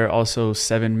mentioned there are also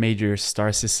 7 major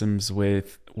star systems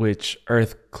with which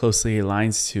Earth closely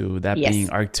aligns to, that being Yes.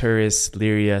 Arcturus,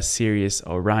 Lyria, Sirius,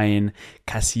 Orion,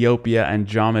 Cassiopeia,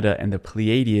 Andromeda, and the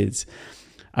Pleiadians.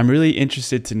 I'm really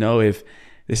interested to know, if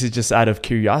this is just out of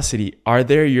curiosity, are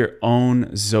there your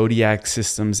own zodiac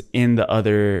systems in the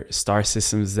other star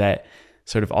systems that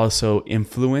sort of also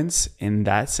influence in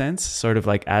that sense? Sort of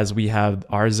like as we have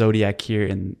our zodiac here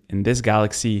in this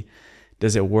galaxy,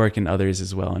 does it work in others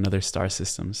as well, in other star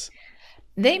systems?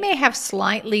 They may have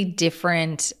slightly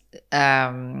different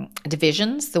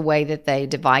divisions, the way that they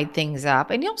divide things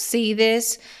up. And you'll see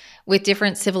this with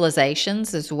different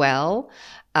civilizations as well,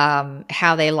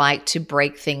 how they like to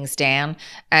break things down.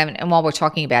 And while we're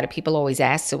talking about it, people always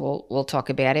ask, so we'll talk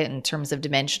about it in terms of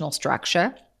dimensional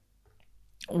structure.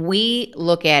 We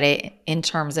look at it in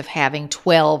terms of having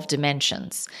 12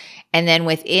 dimensions. And then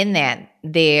within that,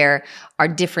 there are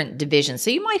different divisions.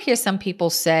 So you might hear some people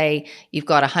say you've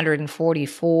got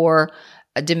 144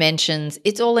 dimensions.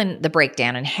 It's all in the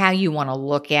breakdown and how you want to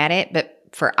look at it. But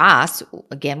for us,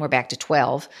 again, we're back to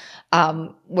 12.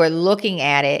 We're looking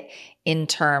at it in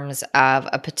terms of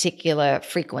a particular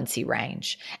frequency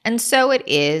range. And so it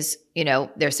is, there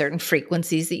are certain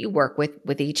frequencies that you work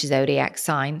with each zodiac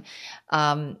sign.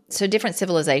 So different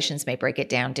civilizations may break it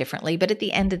down differently, but at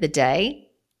the end of the day,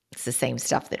 it's the same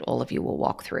stuff that all of you will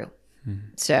walk through.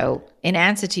 So in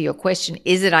answer to your question,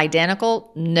 is it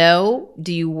identical? No.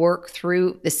 Do you work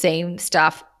through the same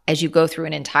stuff as you go through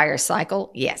an entire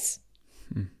cycle? Yes.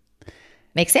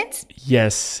 Make sense?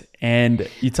 Yes. And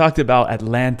you talked about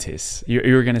Atlantis. You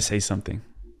were going to say something.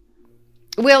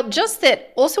 Well, just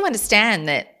that, also understand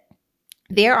that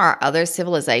there are other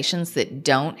civilizations that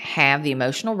don't have the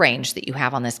emotional range that you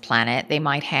have on this planet. They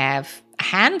might have a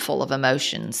handful of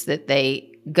emotions that they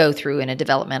go through in a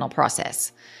developmental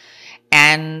process.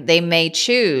 And they may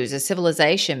choose, a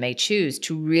civilization may choose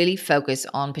to really focus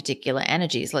on particular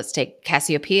energies. Let's take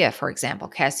Cassiopeia, for example.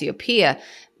 Cassiopeia,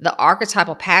 the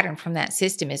archetypal pattern from that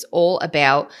system is all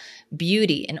about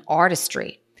beauty and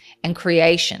artistry and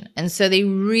creation. And so they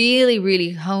really,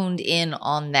 really honed in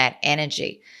on that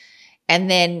energy.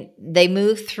 And then they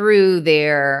move through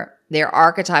their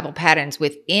archetypal patterns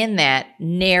within that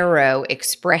narrow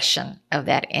expression of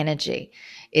that energy.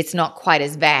 It's not quite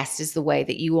as vast as the way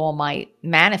that you all might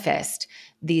manifest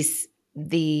these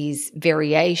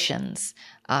variations.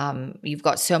 You've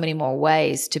got so many more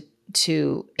ways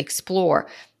to explore.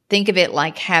 Think of it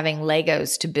like having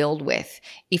Legos to build with.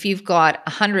 If you've got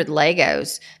 100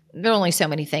 Legos, there are only so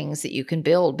many things that you can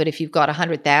build. But if you've got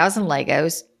 100,000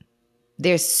 Legos,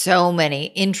 there's so many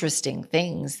interesting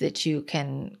things that you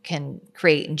can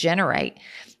create and generate.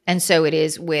 And so it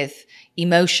is with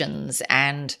emotions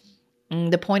and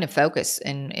the point of focus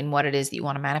in what it is that you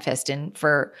want to manifest in.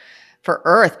 For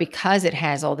Earth, because it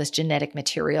has all this genetic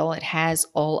material, it has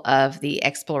all of the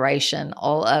exploration,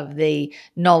 all of the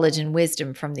knowledge and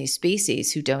wisdom from these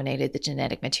species who donated the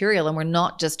genetic material. And we're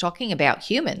not just talking about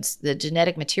humans, the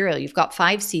genetic material. You've got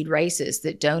 5 seed races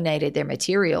that donated their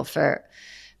material for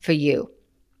you.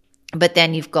 But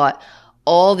then you've got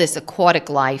all this aquatic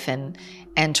life and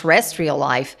terrestrial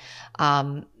life,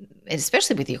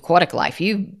 especially with the aquatic life.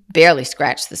 You barely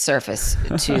scratch the surface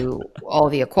to all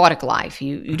the aquatic life.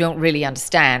 You don't really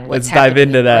understand what's happening. Let's dive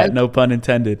into that, no pun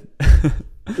intended.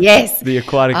 Yes. The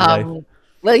aquatic life.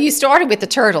 Well, you started with the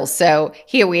turtles, so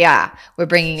here we are. We're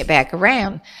bringing it back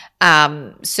around.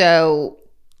 So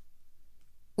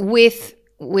with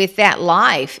that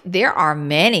life, there are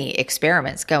many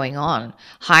experiments going on,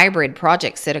 hybrid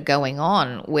projects that are going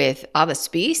on with other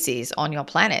species on your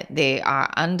planet. They are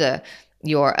under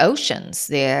your oceans,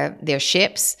 they're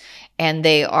ships, and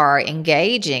they are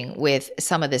engaging with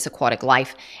some of this aquatic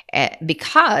life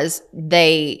because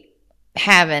they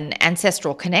have an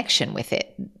ancestral connection with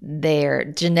it. Their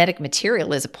genetic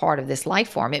material is a part of this life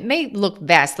form. It may look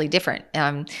vastly different.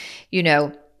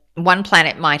 One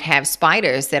planet might have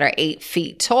spiders that are 8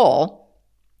 feet tall,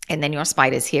 and then your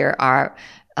spiders here are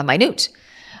minute.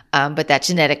 But that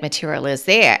genetic material is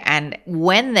there. And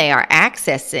when they are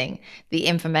accessing the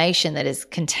information that is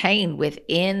contained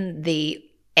within the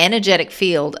energetic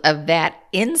field of that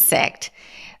insect,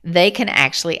 they can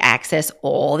actually access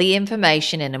all the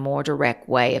information in a more direct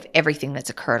way of everything that's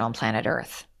occurred on planet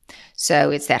Earth.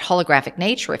 So it's that holographic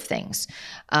nature of things.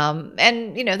 There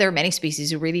are many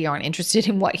species who really aren't interested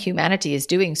in what humanity is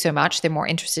doing so much. They're more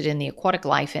interested in the aquatic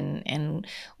life and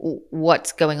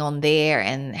what's going on there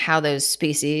and how those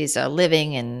species are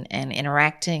living and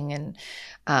interacting. And,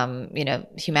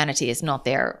 humanity is not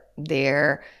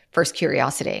their first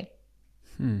curiosity.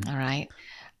 All right.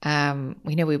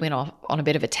 We know we went off on a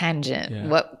bit of a tangent. Yeah.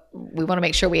 What we want to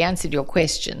make sure we answered your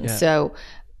question. Yeah. So,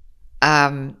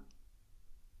 can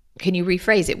you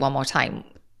rephrase it one more time?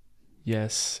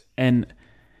 Yes. And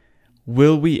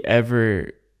will we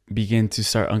ever begin to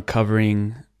start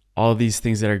uncovering all these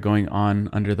things that are going on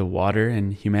under the water,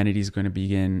 and humanity is going to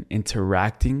begin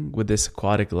interacting with this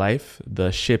aquatic life, the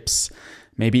ships,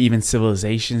 maybe even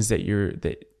civilizations that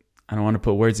I don't want to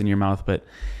put words in your mouth, but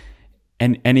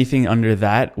and anything under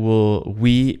that, will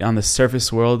we on the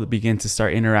surface world begin to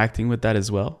start interacting with that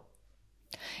as well?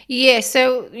 Yeah,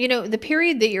 so the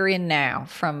period that you're in now,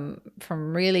 from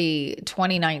really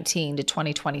 2019 to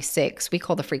 2026, we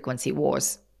call the frequency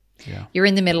wars. Yeah. You're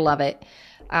in the middle of it,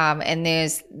 and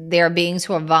there are beings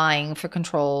who are vying for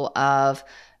control of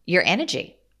your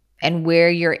energy and where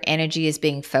your energy is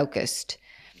being focused.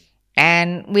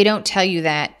 And we don't tell you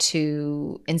that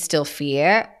to instill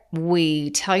fear.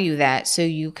 We tell you that so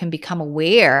you can become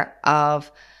aware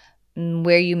of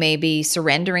where you may be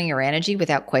surrendering your energy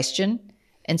without question,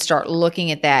 and start looking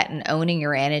at that and owning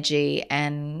your energy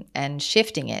and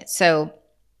shifting it. So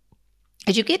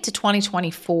as you get to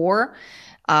 2024,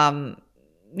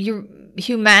 your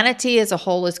humanity as a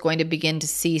whole is going to begin to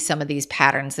see some of these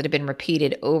patterns that have been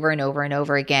repeated over and over and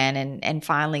over again. And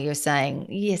finally you're saying,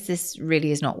 yes, this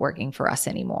really is not working for us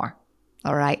anymore.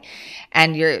 All right.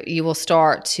 And you will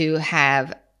start to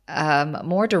have a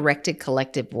more directed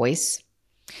collective voice,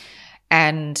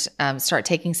 and start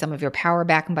taking some of your power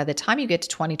back. And by the time you get to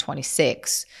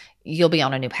 2026, you'll be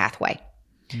on a new pathway.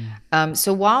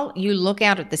 So while you look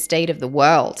out at the state of the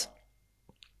world,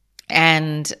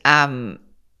 and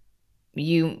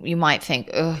you might think,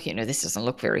 oh, this doesn't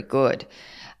look very good.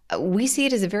 We see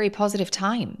it as a very positive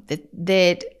time,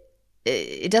 that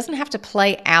it doesn't have to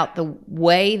play out the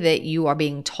way that you are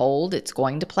being told it's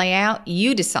going to play out.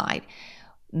 You decide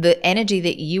the energy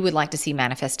that you would like to see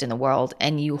manifest in the world,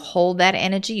 and you hold that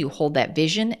energy, you hold that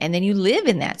vision, and then you live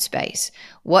in that space.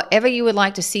 Whatever you would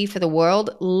like to see for the world,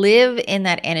 live in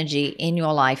that energy in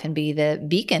your life and be the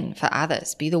beacon for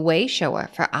others, be the way shower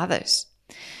for others.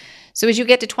 So as you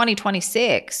get to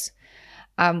 2026,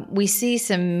 we see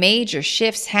some major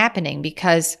shifts happening,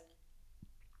 because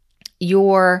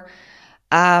your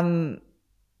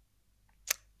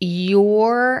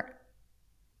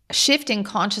shift in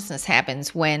consciousness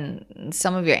happens when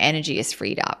some of your energy is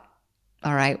freed up.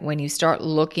 All right. When you start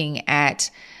looking at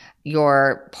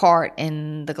your part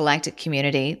in the galactic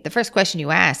community, the first question you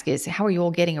ask is, how are you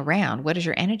all getting around? What is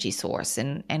your energy source?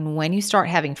 And when you start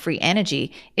having free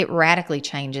energy, it radically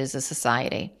changes a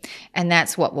society. And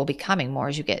that's what will be coming more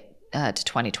as you get to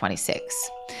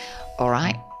 2026. All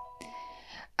right.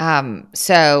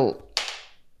 So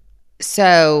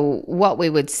what we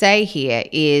would say here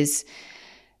is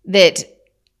that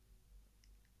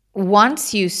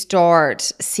once you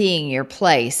start seeing your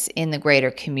place in the greater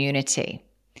community,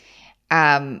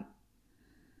 there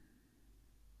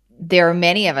are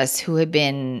many of us who have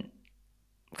been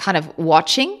kind of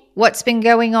watching what's been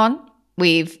going on.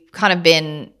 We've kind of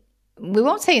been, we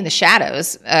won't say in the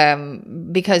shadows,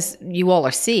 because you all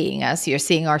are seeing us, you're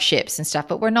seeing our ships and stuff,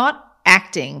 but we're not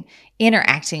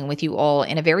interacting with you all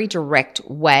in a very direct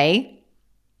way.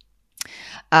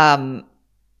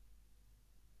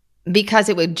 Because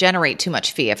it would generate too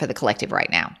much fear for the collective right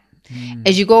now.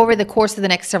 As you go over the course of the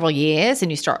next several years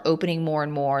and you start opening more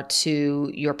and more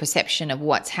to your perception of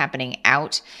what's happening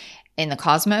out in the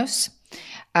cosmos,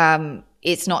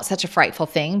 it's not such a frightful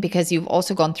thing, because you've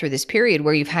also gone through this period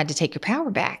where you've had to take your power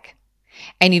back.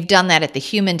 And you've done that at the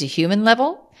human to human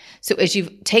level. So as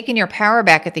you've taken your power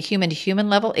back at the human to human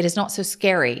level, it is not so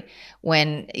scary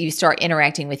when you start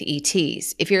interacting with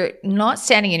ETs. If you're not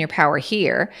standing in your power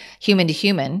here, human to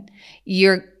human,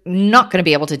 you're not going to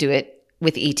be able to do it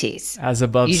with ETs. As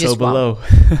above, so below.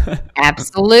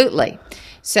 Absolutely.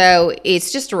 So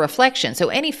it's just a reflection. So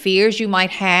any fears you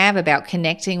might have about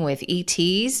connecting with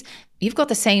ETs, you've got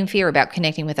the same fear about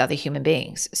connecting with other human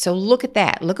beings. So look at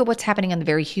that. Look at what's happening on the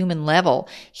very human level.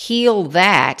 Heal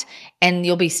that, and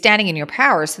you'll be standing in your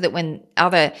power so that when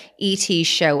other ETs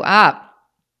show up,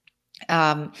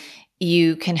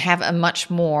 you can have a much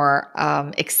more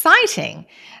exciting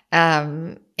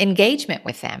engagement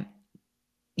with them.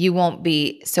 You won't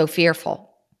be so fearful.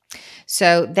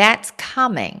 So that's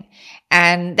coming,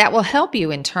 and that will help you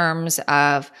in terms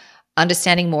of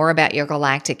understanding more about your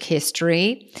galactic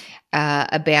history,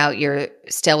 about your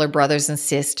stellar brothers and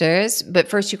sisters. But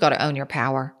first, you've got to own your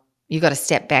power. You've got to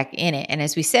step back in it. And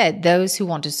as we said, those who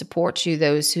want to support you,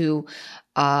 those who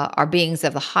are beings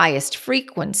of the highest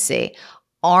frequency,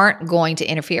 aren't going to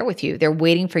interfere with you. They're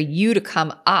waiting for you to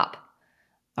come up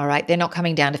All right. They're not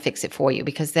coming down to fix it for you,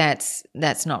 because that's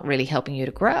not really helping you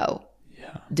to grow.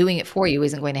 Yeah. Doing it for you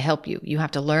isn't going to help you. You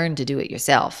have to learn to do it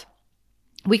yourself.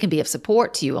 We can be of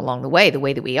support to you along the way that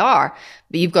we are,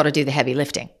 but you've got to do the heavy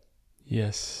lifting.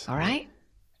 Yes. All right.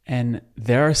 And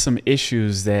there are some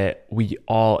issues that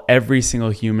every single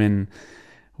human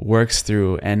works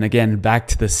through. And again, back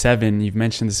to the 7, you've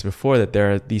mentioned this before, that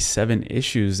there are these 7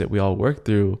 issues that we all work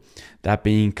through, that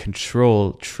being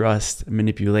control, trust,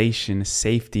 manipulation,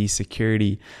 safety,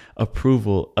 security,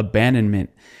 approval,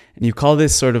 abandonment. And you call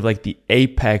this sort of like the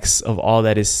apex of all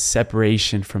that is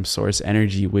separation from source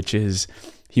energy, which is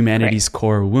humanity's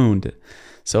core wound.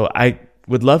 So I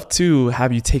would love to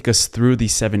have you take us through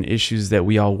these 7 issues that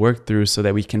we all work through, so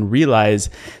that we can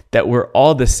realize that we're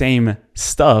all the same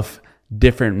stuff,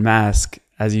 different mask.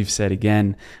 As you've said,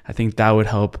 again, I think that would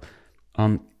help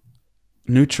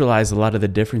neutralize a lot of the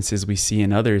differences we see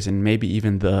in others, and maybe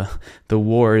even the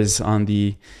wars on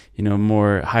the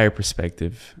more higher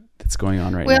perspective that's going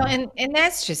on right now. Well, and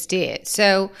that's just it.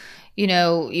 So, you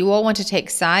all want to take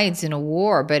sides in a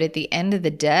war, but at the end of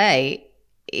the day,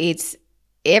 it's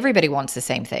everybody wants the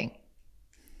same thing.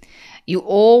 You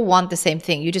all want the same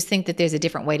thing. You just think that there's a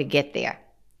different way to get there.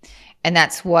 And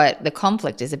that's what the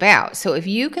conflict is about. So if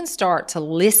you can start to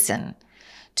listen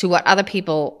to what other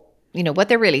people, what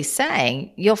they're really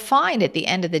saying, you'll find at the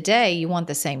end of the day, you want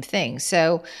the same thing.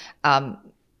 So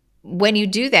when you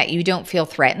do that, you don't feel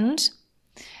threatened.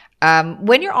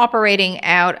 When you're operating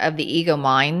out of the ego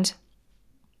mind,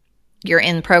 you're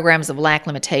in programs of lack,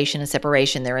 limitation, and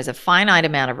separation. There is a finite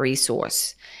amount of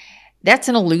resource. That's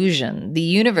an illusion. The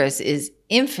universe is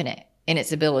infinite in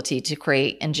its ability to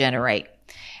create and generate.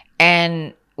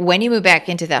 And when you move back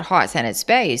into that heart-centered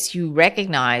space, you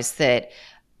recognize that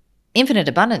infinite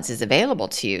abundance is available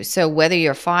to you. So whether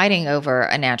you're fighting over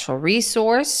a natural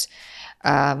resource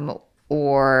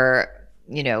or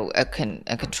a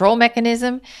control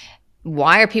mechanism,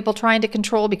 why are people trying to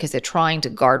control? Because they're trying to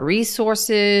guard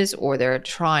resources, or they're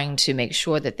trying to make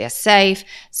sure that they're safe.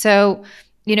 So,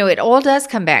 it all does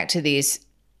come back to these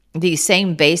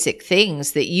same basic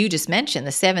things that you just mentioned,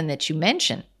 the 7 that you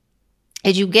mentioned.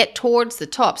 As you get towards the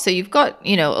top, so you've got,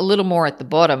 a little more at the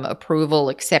bottom, approval,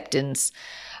 acceptance.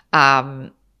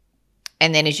 And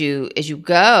then as you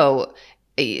go,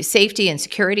 safety and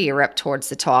security are up towards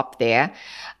the top there.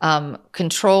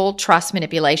 Control, trust,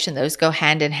 manipulation, those go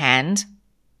hand in hand.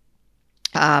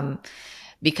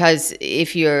 Because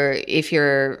if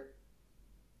you're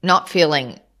not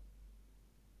feeling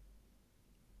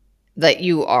that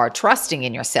you are trusting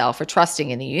in yourself or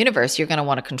trusting in the universe, you're going to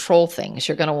want to control things.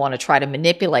 You're going to want to try to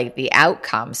manipulate the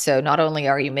outcome. So not only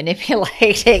are you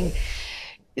manipulating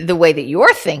the way that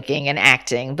you're thinking and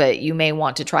acting, but you may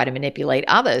want to try to manipulate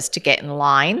others to get in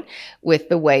line with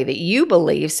the way that you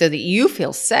believe, so that you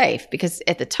feel safe, because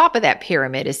at the top of that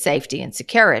pyramid is safety and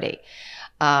security.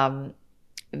 As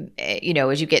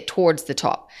you get towards the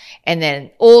top, and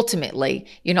then ultimately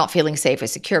you're not feeling safe or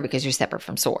secure because you're separate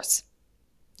from source.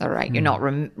 All right. You're not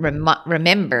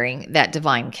remembering that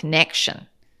divine connection.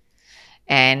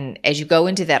 And as you go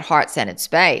into that heart-centered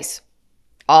space,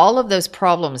 all of those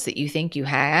problems that you think you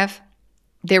have,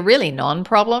 they're really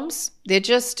non-problems. They're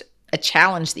just a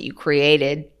challenge that you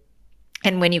created.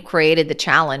 And when you created the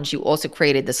challenge, you also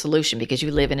created the solution, because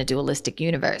you live in a dualistic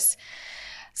universe.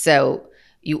 So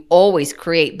you always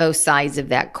create both sides of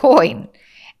that coin.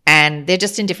 And they're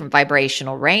just in different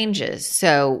vibrational ranges.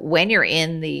 So when you're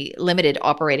in the limited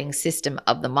operating system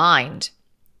of the mind,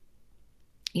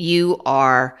 you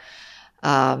are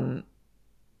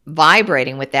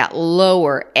vibrating with that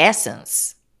lower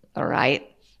essence, all right,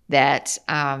 that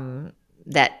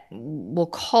we'll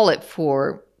call it,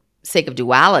 for sake of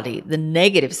duality, the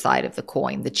negative side of the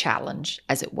coin, the challenge,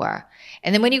 as it were.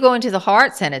 And then when you go into the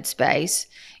heart-centered space,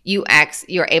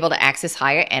 you're able to access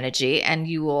higher energy, and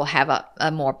you will have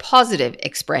a more positive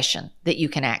expression that you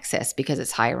can access because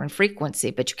it's higher in frequency,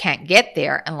 but you can't get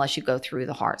there unless you go through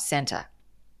the heart center.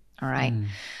 All right.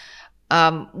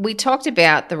 We talked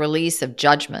about the release of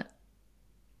judgment,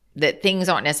 that things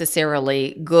aren't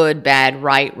necessarily good, bad,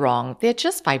 right, wrong. They're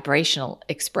just vibrational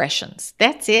expressions.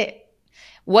 That's it.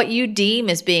 What you deem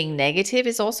as being negative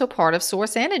is also part of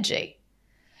source energy.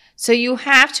 So you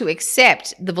have to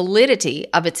accept the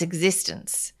validity of its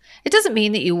existence. It doesn't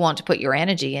mean that you want to put your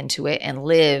energy into it and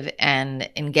live and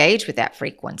engage with that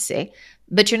frequency,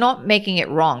 but you're not making it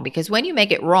wrong, because when you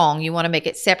make it wrong, you want to make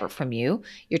it separate from you.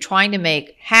 You're trying to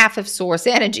make half of source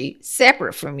energy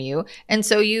separate from you, and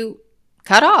so you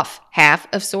cut off half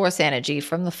of source energy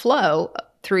from the flow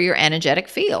through your energetic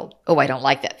field. Oh, I don't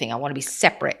like that thing. I want to be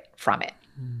separate from it.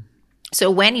 So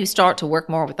when you start to work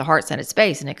more with the heart-centered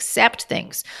space and accept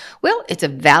things, well, it's a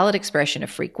valid expression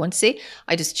of frequency.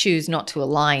 I just choose not to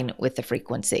align with the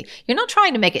frequency. You're not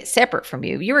trying to make it separate from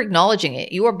you. You're acknowledging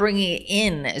it. You are bringing it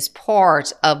in as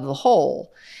part of the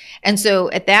whole. And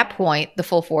so at that point, the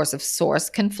full force of source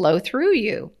can flow through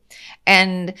you.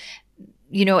 And,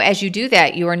 as you do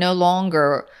that, you are no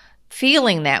longer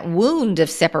feeling that wound of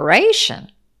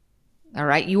separation. All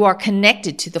right. You are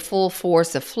connected to the full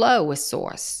force of flow with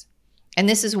source. And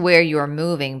this is where you're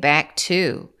moving back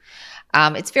to.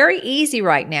 It's very easy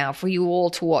right now for you all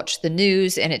to watch the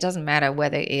news, and it doesn't matter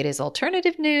whether it is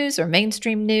alternative news or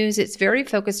mainstream news. It's very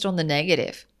focused on the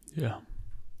negative. Yeah.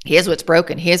 Here's what's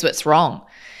broken. Here's what's wrong.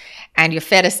 And you're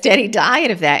fed a steady diet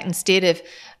of that instead of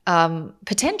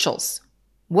potentials.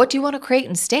 What do you want to create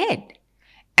instead?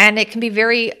 And it can be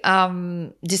very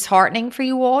disheartening for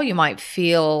you all. You might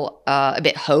feel a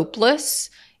bit hopeless,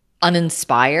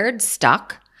 uninspired,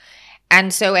 stuck.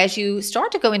 And so as you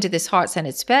start to go into this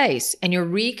heart-centered space and you're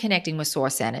reconnecting with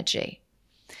source energy,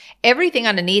 everything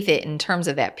underneath it in terms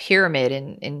of that pyramid,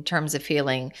 in terms of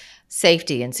feeling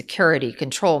safety and security,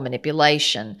 control,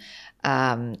 manipulation,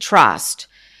 trust,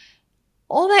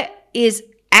 all that is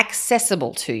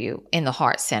accessible to you in the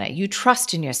heart center. You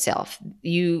trust in yourself.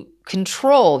 You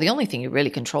control. The only thing you really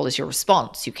control is your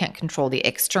response. You can't control the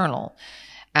external.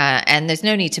 And there's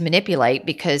no need to manipulate,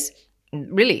 because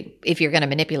really, if you're going to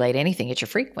manipulate anything, it's your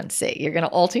frequency. You're going to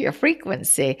alter your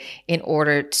frequency in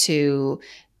order to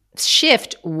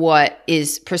shift what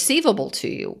is perceivable to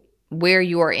you, where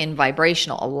you are in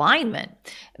vibrational alignment,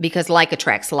 because like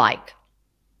attracts like.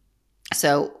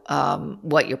 So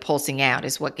what you're pulsing out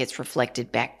is what gets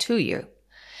reflected back to you.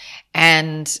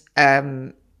 And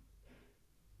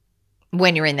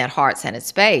when you're in that heart-centered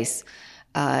space,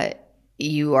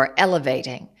 you are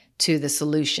elevating to the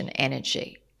solution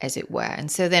energy, as it were.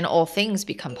 And so then all things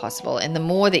become possible. And the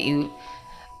more that you,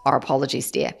 our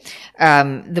apologies, dear,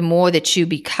 the more that you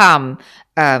become,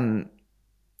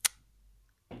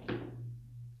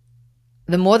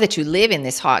 the more that you live in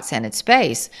this heart-centered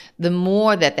space, the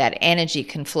more that energy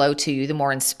can flow to you, the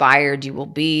more inspired you will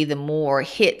be, the more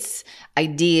hits,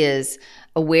 ideas,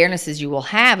 awarenesses you will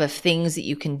have of things that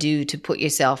you can do to put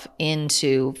yourself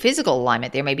into physical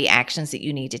alignment. There may be actions that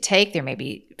you need to take. There may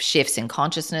be shifts in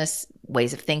consciousness,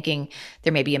 ways of thinking.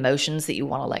 There may be emotions that you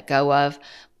want to let go of.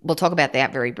 We'll talk about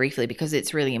that very briefly, because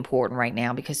it's really important right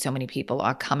now, because so many people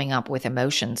are coming up with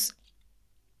emotions.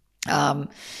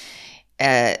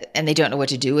 And they don't know what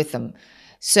to do with them.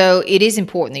 So it is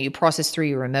important that you process through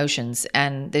your emotions,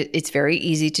 and it's very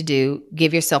easy to do.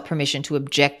 Give yourself permission to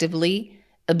objectively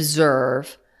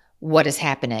observe what is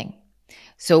happening.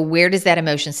 So where does that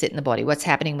emotion sit in the body? What's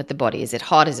happening with the body? Is it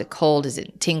hot? Is it cold? Is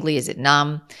it tingly? Is it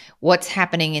numb? What's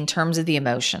happening in terms of the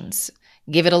emotions?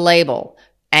 Give it a label.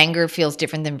 Anger feels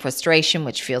different than frustration,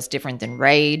 which feels different than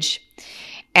rage.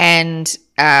 And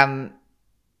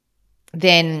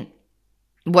then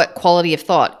what quality of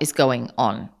thought is going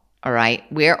on? All right.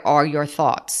 Where are your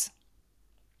thoughts?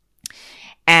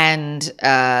 And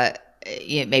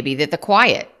it may be that they're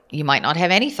quiet. You might not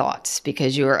have any thoughts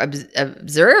because you're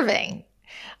observing.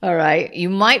 All right. You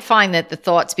might find that the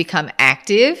thoughts become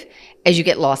active as you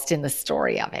get lost in the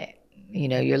story of it.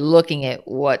 You're looking at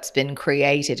what's been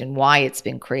created and why it's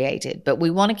been created. But we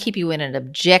want to keep you in an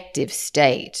objective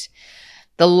state.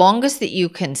 The longest that you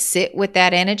can sit with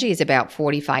that energy is about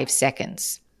 45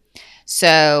 seconds.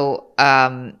 So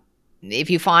if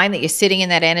you find that you're sitting in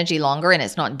that energy longer and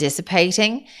it's not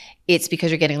dissipating, it's because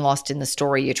you're getting lost in the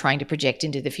story. You're trying to project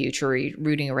into the future, or you're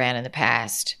rooting around in the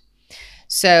past.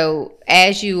 So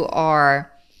as you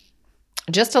are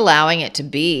just allowing it to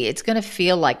be, it's going to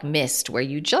feel like mist where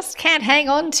you just can't hang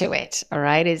on to it, all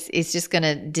right? It's just going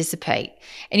to dissipate.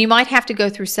 And you might have to go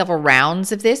through several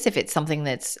rounds of this if it's something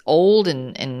that's old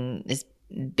and has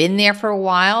been there for a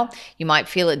while. You might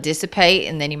feel it dissipate,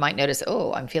 and then you might notice,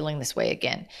 oh, I'm feeling this way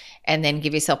again. And then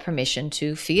give yourself permission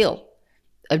to feel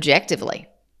objectively.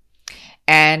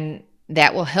 And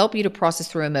that will help you to process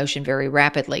through emotion very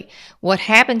rapidly. What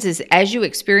happens is, as you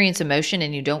experience emotion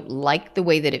and you don't like the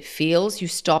way that it feels, you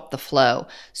stop the flow.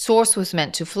 Source was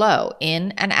meant to flow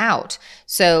in and out.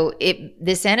 So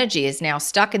this energy is now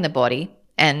stuck in the body.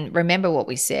 And remember what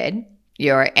we said,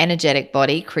 your energetic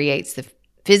body creates the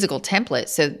physical template.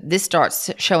 So this starts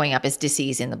showing up as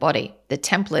disease in the body. The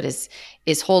template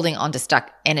is holding onto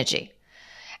stuck energy.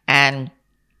 And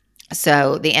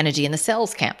so the energy in the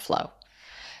cells can't flow.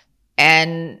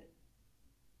 And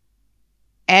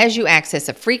as you access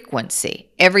a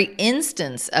frequency, every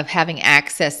instance of having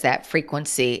accessed that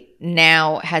frequency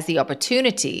now has the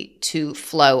opportunity to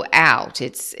flow out.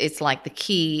 It's like the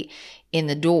key in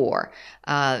the door.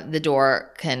 The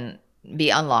door can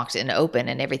be unlocked and open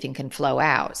and everything can flow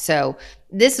out. So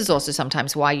this is also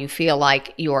sometimes why you feel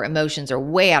like your emotions are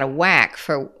way out of whack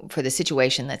for the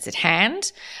situation that's at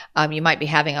hand. You might be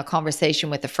having a conversation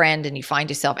with a friend and you find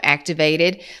yourself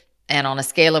activated. And on a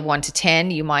scale of 1 to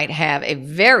 10, you might have a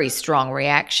very strong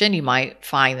reaction. You might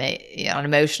find that on an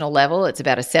emotional level, it's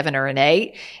about a 7 or an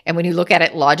 8. And when you look at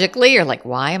it logically, you're like,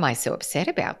 why am I so upset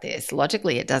about this?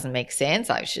 Logically, it doesn't make sense.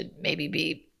 I should maybe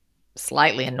be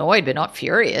slightly annoyed, but not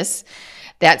furious.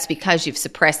 That's because you've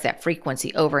suppressed that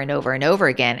frequency over and over and over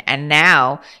again. And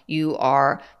now you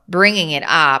are bringing it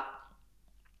up.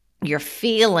 You're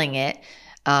feeling it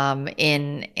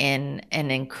in an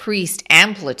increased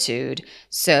amplitude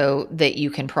so that you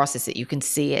can process it. You can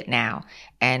see it now.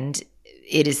 And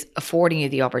it is affording you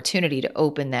the opportunity to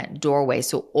open that doorway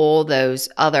so all those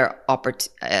other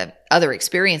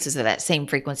experiences of that same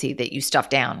frequency that you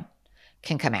stuffed down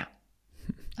can come out.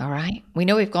 All right. We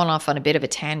know we've gone off on a bit of a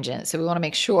tangent, so we want to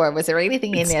make sure. Was there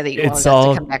anything in there that you wanted us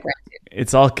to come back around to?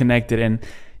 It's all connected. And,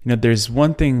 there's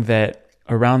one thing that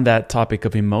around that topic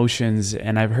of emotions,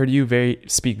 and I've heard you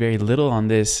speak very little on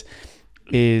this,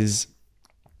 is,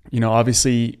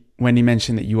 obviously Wendy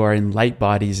mentioned that you are in light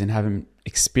bodies and haven't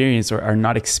experienced or are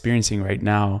not experiencing right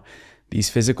now these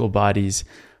physical bodies.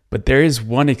 But there is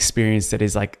one experience that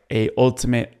is like a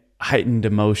ultimate heightened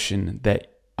emotion that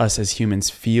us as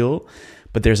humans feel.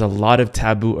 But there's a lot of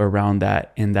taboo around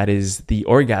that, and that is the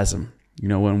orgasm.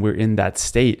 When we're in that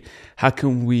state,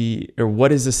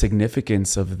 what is the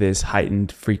significance of this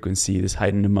heightened frequency, this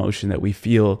heightened emotion that we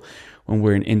feel when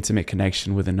we're in intimate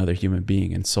connection with another human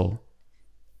being and soul?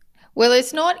 Well,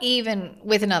 it's not even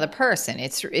with another person.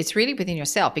 It's really within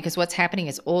yourself, because what's happening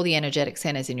is all the energetic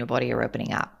centers in your body are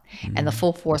opening up, and the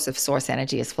full force of source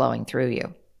energy is flowing through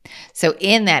you. So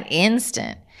in that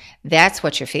instant, that's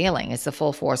what you're feeling. It's the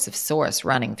full force of source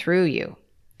running through you.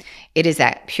 It is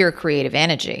that pure creative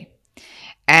energy.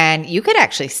 And you could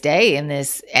actually stay in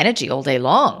this energy all day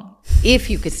long if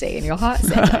you could stay in your heart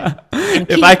center.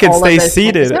 If I could stay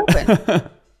seated.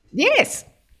 Yes.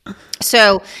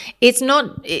 So it's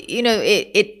not, we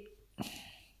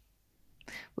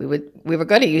were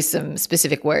going to use some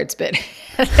specific words, but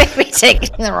I think we take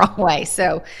it in the wrong way.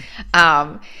 So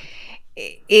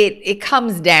it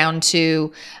comes down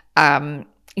to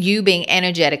you being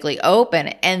energetically open,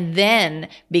 and then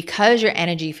because your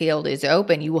energy field is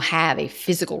open, you will have a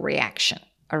physical reaction.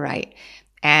 All right.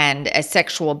 And as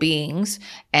sexual beings,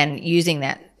 and using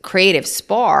that creative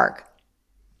spark,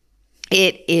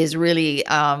 it is really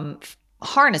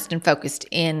harnessed and focused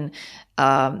in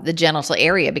the genital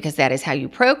area, because that is how you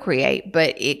procreate.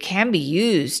 But it can be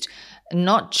used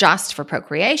not just for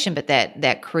procreation, but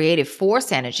that creative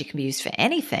force energy can be used for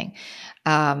anything.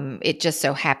 It just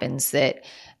so happens that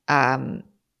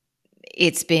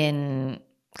it's been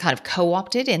kind of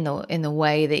co-opted in the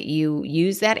way that you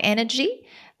use that energy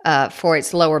for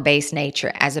its lower base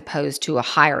nature, as opposed to a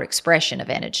higher expression of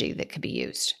energy that could be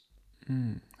used.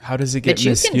 How does it get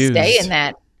misused? But you can stay in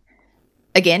that.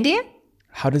 Again, dear?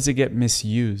 How does it get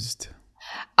misused?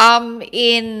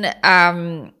 In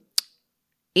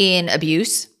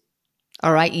abuse.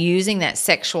 All right, using that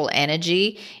sexual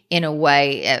energy in a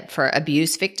way for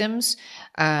abuse victims,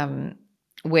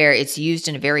 where it's used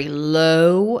in a very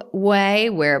low way,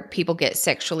 where people get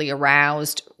sexually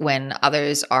aroused when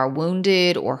others are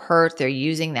wounded or hurt. They're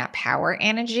using that power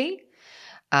energy.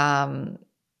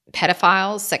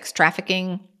 Pedophiles, sex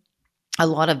trafficking, a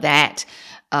lot of that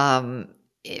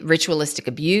ritualistic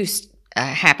abuse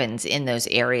happens in those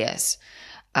areas.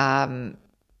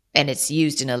 And it's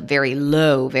used in a very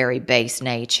low, very base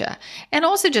nature. And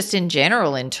also just in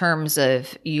general, in terms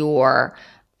of your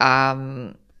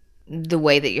the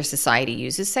way that your society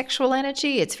uses sexual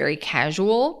energy, it's very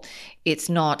casual. It's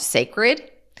not sacred.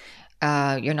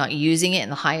 You're not using it in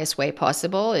the highest way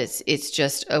possible. It's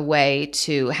just a way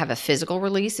to have a physical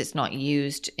release. It's not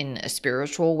used in a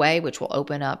spiritual way, which will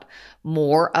open up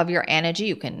more of your energy.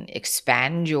 You can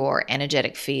expand your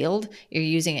energetic field. You're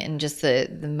using it in just the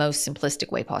most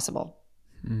simplistic way possible.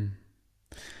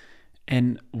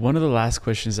 And one of the last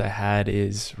questions I had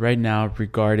is right now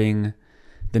regarding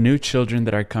the new children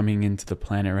that are coming into the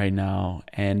planet right now.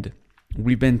 And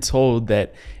we've been told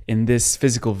that in this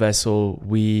physical vessel,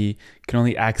 we can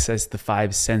only access the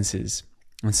 5 senses,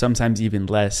 and sometimes even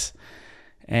less.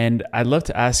 And I'd love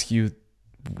to ask you,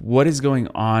 what is going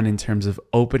on in terms of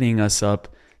opening us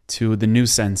up to the new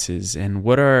senses, and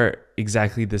what are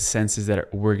exactly the senses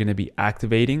that we're going to be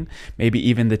activating? Maybe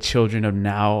even the children of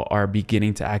now are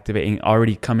beginning to activate and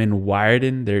already come in wired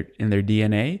in their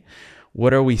DNA.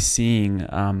 What are we seeing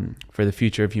for the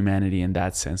future of humanity in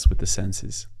that sense with the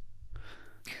senses?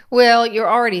 Well, you're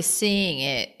already seeing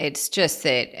it. It's just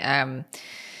that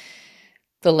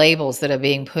the labels that are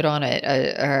being put on it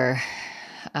are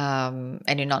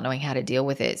and you're not knowing how to deal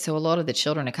with it. So a lot of the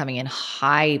children are coming in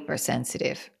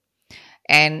hypersensitive.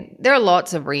 And there are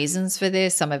lots of reasons for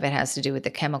this. Some of it has to do with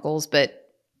the chemicals, but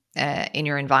in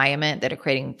your environment that are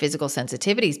creating physical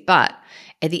sensitivities. But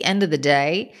at the end of the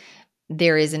day,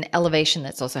 there is an elevation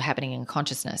that's also happening in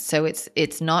consciousness. So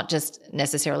it's not just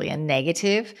necessarily a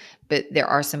negative, but there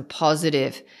are some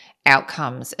positive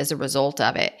outcomes as a result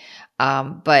of it.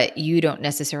 But you don't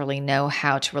necessarily know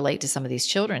how to relate to some of these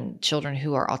children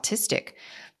who are autistic.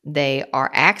 They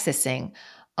are accessing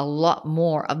a lot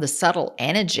more of the subtle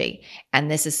energy,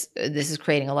 and this is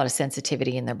creating a lot of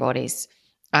sensitivity in their bodies.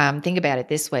 Think about it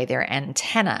this way: their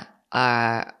antenna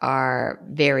are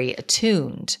very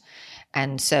attuned.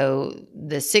 And so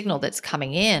the signal that's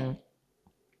coming in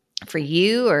for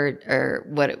you or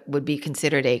what would be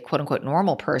considered a quote unquote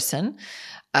normal person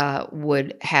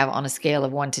would have on a scale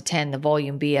of 1 to 10, the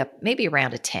volume be up maybe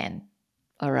around a 10.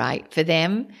 All right. For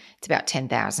them, it's about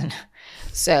 10,000.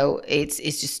 So it's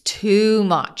just too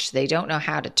much. They don't know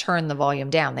how to turn the volume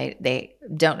down. They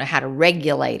don't know how to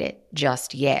regulate it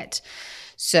just yet.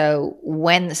 So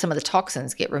when some of the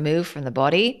toxins get removed from the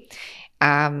body,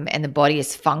 and the body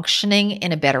is functioning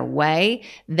in a better way,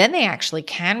 then they actually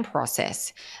can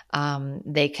process.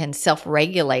 They can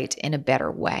self-regulate in a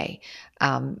better way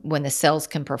when the cells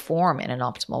can perform in an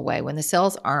optimal way. When the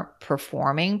cells aren't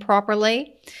performing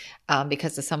properly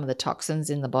because of some of the toxins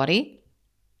in the body,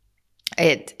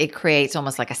 it creates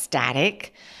almost like a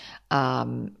static,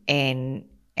 and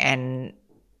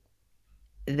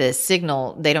the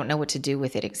signal, they don't know what to do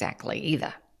with it exactly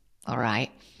either. All right.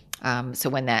 So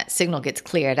when that signal gets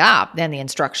cleared up, then the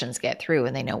instructions get through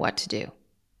and they know what to do.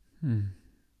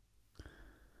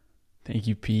 Thank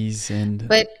you, Peas.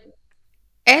 But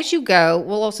as you go,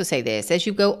 we'll also say this, as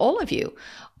you go, all of you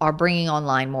are bringing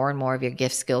online more and more of your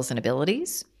gifts, skills, and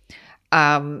abilities.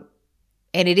 And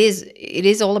it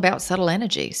is all about subtle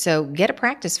energy. So get a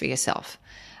practice for yourself.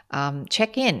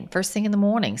 Check in first thing in the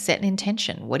morning, set an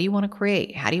intention. What do you want to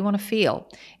create? How do you want to feel?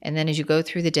 And then as you go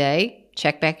through the day,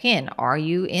 check back in. Are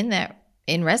you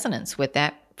in resonance with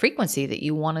that frequency that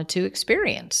you wanted to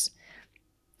experience?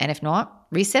 And if not,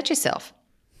 reset yourself.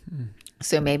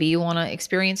 So maybe you want to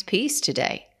experience peace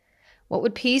today. What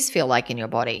would peace feel like in your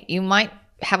body? You might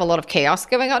have a lot of chaos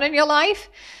going on in your life.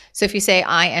 So if you say,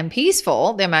 I am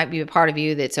peaceful, there might be a part of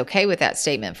you that's okay with that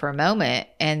statement for a moment.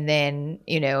 And then,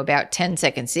 about 10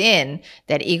 seconds in,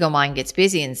 that ego mind gets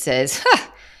busy and says,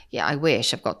 yeah, I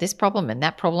wish I've got this problem and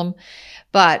that problem.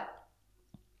 But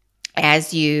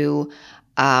as you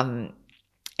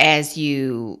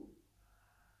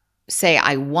say,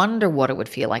 I wonder what it would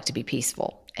feel like to be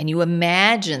peaceful, and you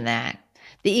imagine that,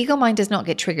 the ego mind does not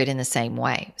get triggered in the same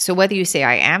way. So whether you say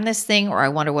I am this thing or I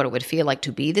wonder what it would feel like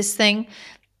to be this thing,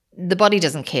 the body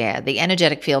doesn't care. The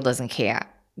energetic field doesn't care.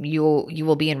 You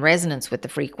will be in resonance with the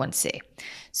frequency.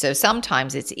 So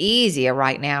sometimes it's easier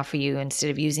right now for you, instead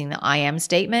of using the I am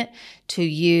statement, to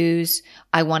use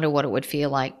I wonder what it would feel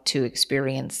like to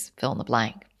experience fill in the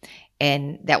blank.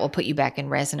 And that will put you back in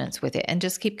resonance with it, and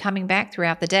just keep coming back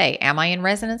throughout the day. Am I in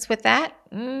resonance with that?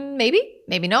 Maybe,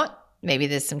 maybe not. Maybe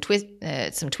there's some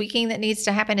tweaking that needs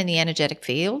to happen in the energetic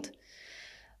field.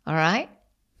 All right.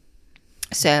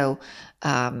 So,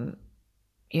 a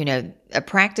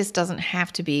practice doesn't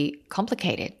have to be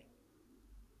complicated.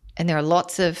 And there are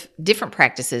lots of different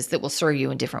practices that will serve you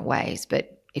in different ways.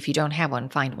 But if you don't have one,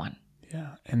 find one.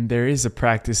 Yeah. And there is a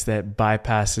practice that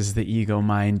bypasses the ego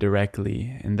mind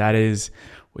directly. And that is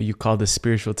what you call the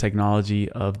spiritual technology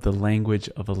of the language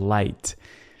of light.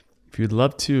 If you'd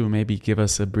love to, maybe give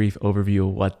us a brief overview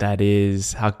of what that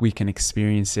is, how we can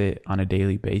experience it on a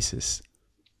daily basis.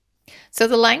 So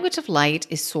the language of light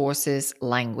is Source's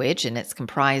language, and it's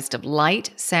comprised of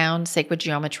light, sound, sacred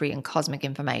geometry, and cosmic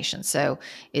information. So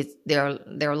there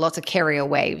are lots of carrier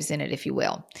waves in it, if you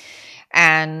will.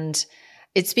 And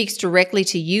it speaks directly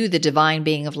to you, the divine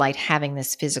being of light, having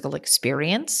this physical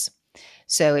experience.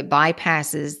 So it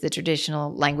bypasses the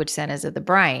traditional language centers of the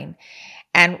brain.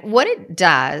 And what it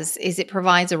does is it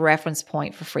provides a reference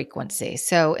point for frequency.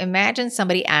 So imagine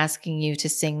somebody asking you to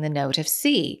sing the note of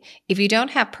C. If you don't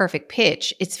have perfect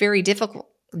pitch, it's very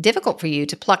difficult for you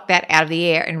to pluck that out of the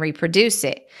air and reproduce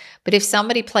it. But if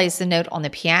somebody plays the note on the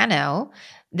piano,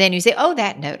 then you say, oh,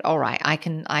 that note, all right, I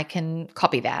can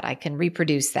copy that. I can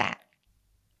reproduce that.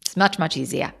 It's much, much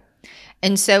easier.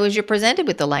 And so as you're presented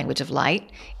with the language of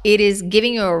light, it is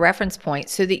giving you a reference point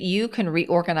so that you can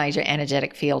reorganize your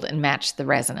energetic field and match the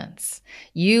resonance.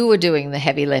 You are doing the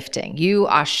heavy lifting. You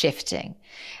are shifting.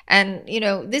 And,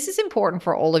 this is important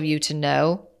for all of you to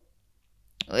know.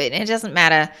 It doesn't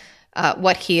matter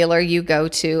what healer you go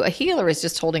to. A healer is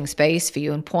just holding space for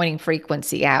you and pointing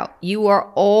frequency out. You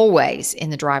are always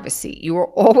in the driver's seat. You are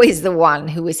always the one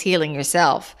who is healing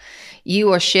yourself.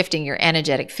 You are shifting your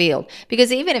energetic field.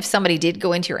 Because even if somebody did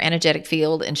go into your energetic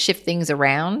field and shift things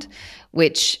around,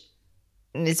 which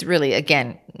is really,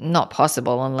 again, not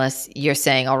possible unless you're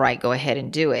saying, all right, go ahead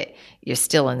and do it. You're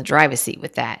still in the driver's seat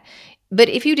with that. But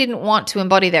if you didn't want to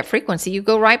embody that frequency, you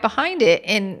go right behind it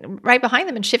and right behind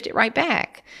them and shift it right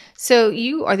back. So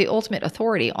you are the ultimate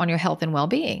authority on your health and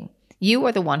well-being. You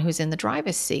are the one who's in the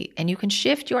driver's seat, and you can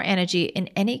shift your energy in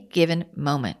any given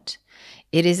moment.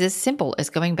 It is as simple as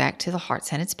going back to the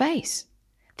heart-centered space.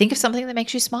 Think of something that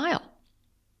makes you smile.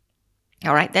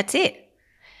 All right, that's it.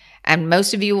 And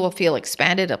most of you will feel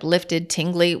expanded, uplifted,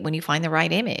 tingly when you find the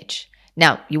right image.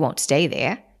 Now, you won't stay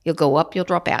there. You'll go up, you'll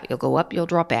drop out. You'll go up, you'll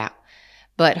drop out.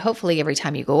 But hopefully every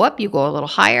time you go up, you go a little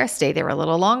higher, stay there a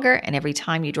little longer. And every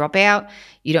time you drop out,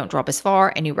 you don't drop as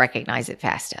far and you recognize it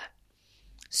faster.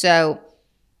 So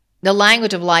the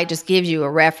language of light just gives you a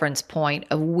reference point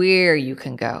of where you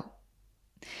can go.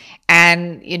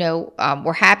 And,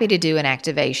 we're happy to do an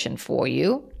activation for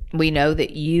you. We know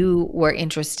that you were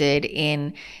interested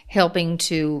in helping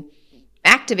to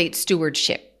activate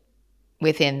stewardship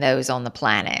within those on the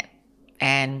planet.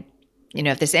 And,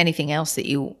 if there's anything else that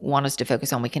you want us to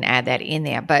focus on, we can add that in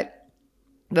there. But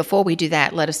before we do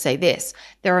that, let us say this.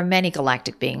 There are many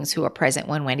galactic beings who are present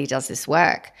when Wendy does this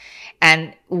work.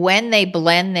 And when they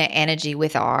blend their energy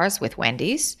with ours, with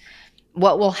Wendy's,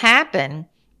 what will happen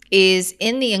is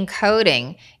in the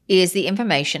encoding is the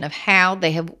information of how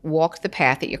they have walked the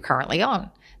path that you're currently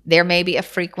on. There may be a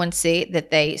frequency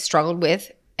that they struggled with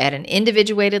at an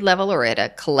individuated level or at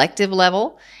a collective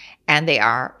level, and they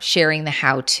are sharing the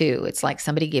how-to. It's like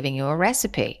somebody giving you a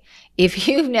recipe. If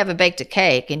you've never baked a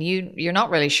cake and you're not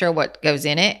really sure what goes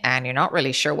in it and you're not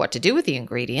really sure what to do with the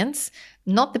ingredients,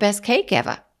 not the best cake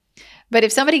ever. But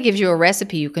if somebody gives you a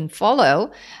recipe you can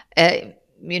follow,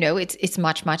 it's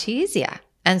much, much easier.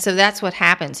 And so that's what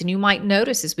happens. And you might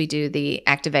notice as we do the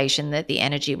activation that the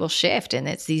energy will shift. And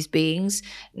it's these beings.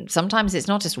 Sometimes it's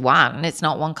not just one. It's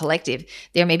not one collective.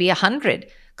 There may be 100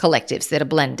 collectives that are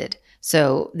blended.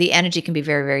 So the energy can be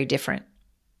very, very different.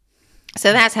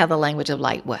 So that's how the language of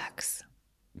light works.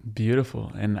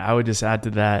 Beautiful. And I would just add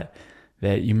to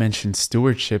that you mentioned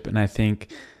stewardship. And I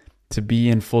think to be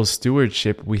in full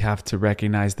stewardship, we have to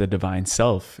recognize the divine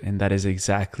self. And that is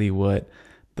exactly what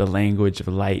the language of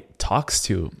light talks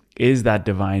to, is that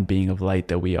divine being of light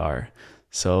that we are.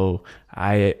 So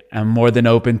I am more than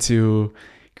open to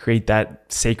create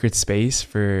that sacred space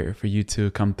for you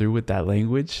to come through with that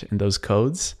language and those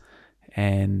codes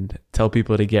and tell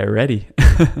people to get ready.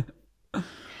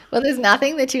 Well, there's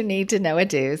nothing that you need to know or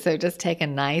do. So just take a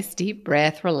nice deep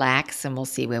breath, relax, and we'll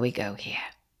see where we go here.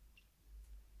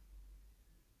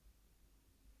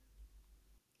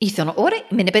 Isono ore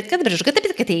minipetkat berjukat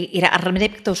betkati ira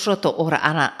arminipto shoto ora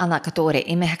ana katore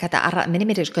imehakata ara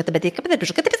minimiskata betka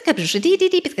berjukat betka berjudi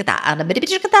di betkata ana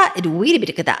minipetskata edwiri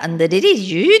betkata anda di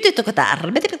jude tokata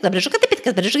arminiptka berjukat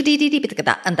betka berjudi di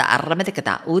betkata anda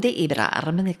arminiptka ude ibra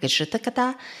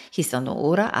arminikshata hisano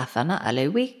ora athana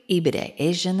alewi ibre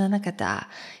ejana kata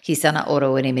hisana ora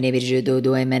ore minibirjudo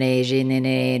do emeneje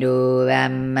nene do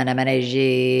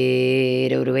amanameneje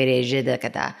do ereje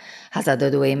kata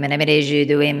Hasado do emeneje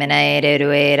do emenere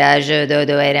do era jodo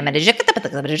do era menejekata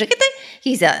patakata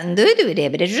Hisa ndu do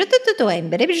ere jodo to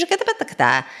embre bijekata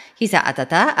patakata Hisa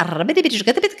atata arabede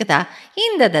bijekata patakata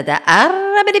inda dada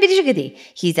arabede bijekati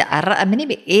Hisa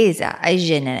aramene eza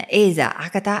ajena eza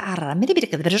akata aramede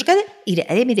bijekata bijekata ire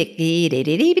emide ire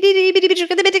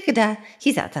bijekata patakata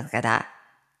Hisa atakata.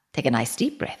 Take a nice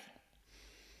deep breath.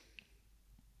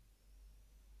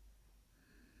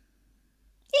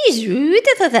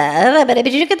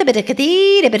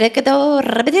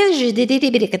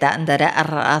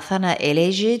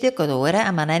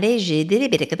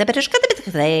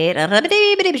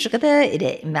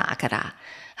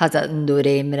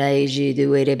 Hazandure mraiji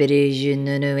do ere beriju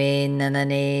no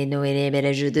nanane no ere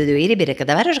beraju do ere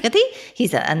berekada varajkati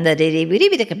hisa andare biri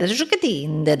berekada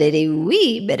inda de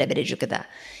wi berekada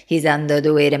hisa anda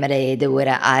do ere mare do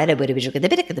ere ara berekada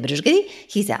berekada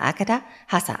hisa akata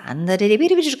hasa andare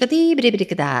biri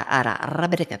berekada ara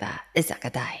berekada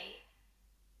isakatai.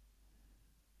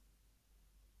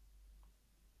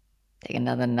 Take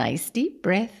another nice deep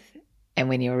breath, and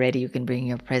when you're ready you can bring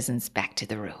your presence back to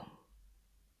the room.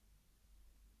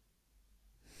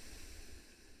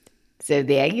 So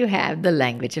there you have the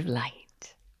language of light.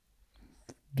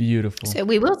 Beautiful. So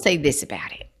we will say this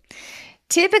about it.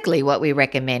 Typically, what we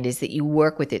recommend is that you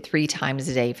work with it 3 times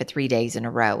a day for 3 days in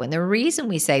a row. And the reason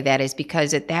we say that is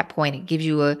because at that point, it gives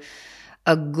you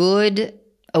a good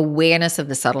awareness of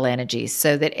the subtle energies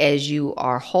so that as you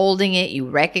are holding it, you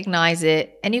recognize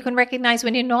it, and you can recognize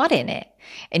when you're not in it.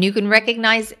 And you can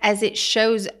recognize as it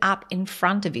shows up in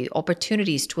front of you,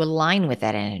 opportunities to align with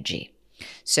that energy.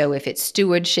 So if it's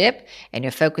stewardship and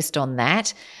you're focused on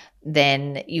that,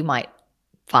 then you might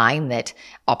find that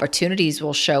opportunities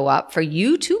will show up for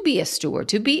you to be a steward,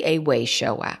 to be a way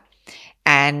shower.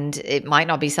 And it might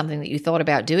not be something that you thought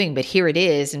about doing, but here it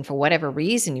is. And for whatever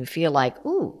reason, you feel like,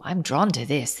 ooh, I'm drawn to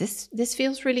this. This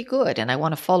feels really good and I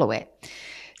want to follow it.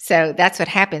 So that's what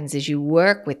happens is you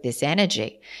work with this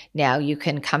energy. Now you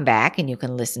can come back and you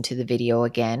can listen to the video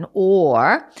again,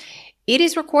 or it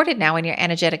is recorded now in your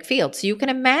energetic field. So you can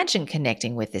imagine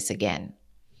connecting with this again.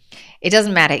 It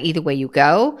doesn't matter either way you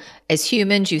go. As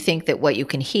humans, you think that what you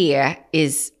can hear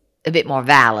is a bit more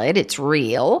valid. It's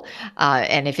real.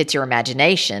 And if it's your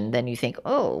imagination, then you think,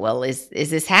 oh, well, is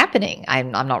this happening?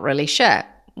 I'm not really sure.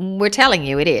 We're telling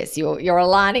you it is. You're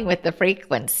aligning with the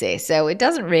frequency. So it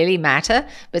doesn't really matter,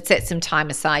 but set some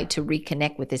time aside to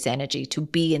reconnect with this energy, to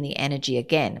be in the energy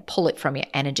again. Pull it from your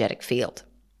energetic field.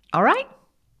 All right?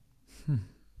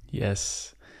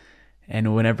 Yes.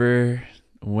 And whenever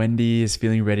Wendy is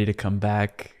feeling ready to come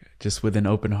back, just with an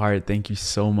open heart, thank you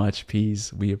so much,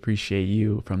 Peas. We appreciate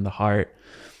you from the heart.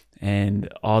 And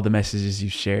all the messages you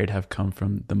shared have come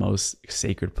from the most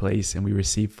sacred place, and we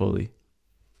receive fully.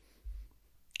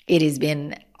 It has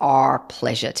been our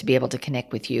pleasure to be able to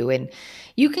connect with you. And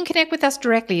you can connect with us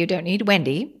directly. You don't need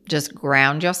Wendy. Just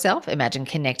ground yourself. Imagine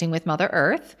connecting with Mother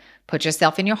Earth. Put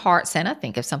yourself in your heart center.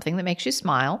 Think of something that makes you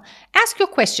smile. Ask your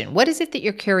question. What is it that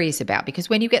you're curious about? Because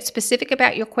when you get specific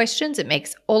about your questions, it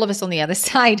makes all of us on the other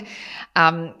side,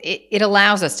 it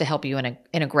allows us to help you in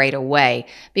a greater way.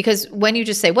 Because when you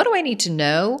just say, what do I need to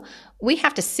know? We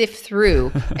have to sift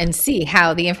through and see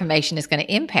how the information is going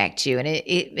to impact you. And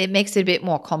it makes it a bit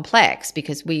more complex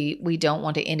because we don't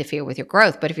want to interfere with your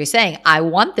growth. But if you're saying, I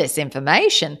want this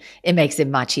information, it makes it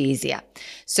much easier.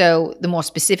 So the more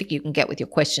specific you can get with your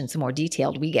questions, the more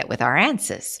detailed we get with our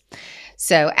answers.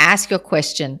 So ask your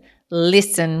question,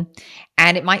 listen,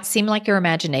 and it might seem like your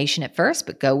imagination at first,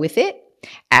 but go with it.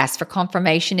 Ask for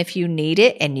confirmation if you need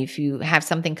it. And if you have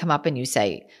something come up and you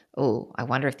say, oh, I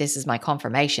wonder if this is my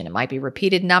confirmation. It might be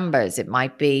repeated numbers. It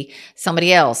might be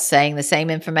somebody else saying the same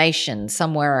information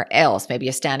somewhere else. Maybe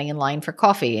you're standing in line for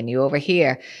coffee and you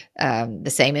overhear the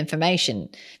same information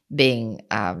being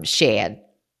shared.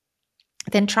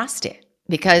 Then trust it.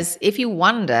 Because if you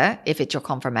wonder if it's your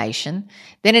confirmation,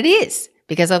 then it is.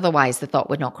 Because otherwise the thought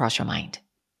would not cross your mind.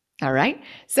 All right.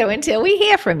 So until we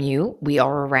hear from you, we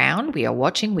are around, we are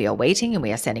watching, we are waiting, and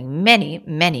we are sending many,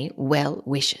 many well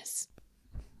wishes.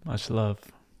 Much love.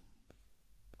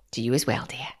 To you as well,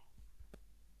 dear.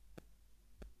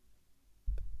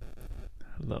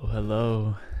 Hello,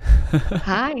 hello.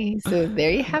 Hi. So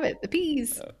there you have it, the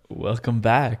peas. Welcome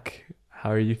back. How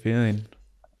are you feeling?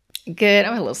 Good.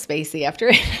 I'm a little spacey after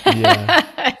it. Yeah.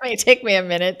 It might take me a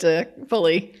minute to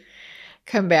fully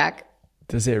come back.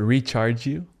 Does it recharge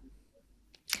you?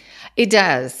 It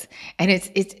does. And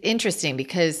it's interesting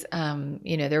because,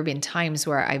 there have been times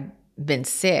where I've been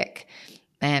sick,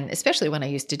 and especially when I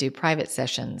used to do private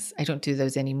sessions. I don't do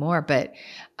those anymore, but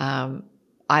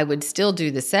I would still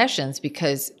do the sessions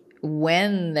because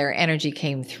when their energy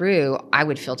came through, I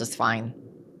would feel just fine.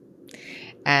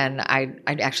 And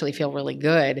I'd actually feel really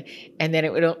good. And then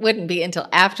it wouldn't be until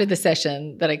after the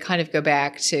session that I kind of go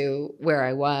back to where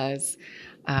I was,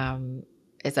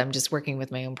 as I'm just working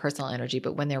with my own personal energy.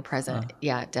 But when they're present,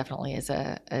 yeah, it definitely is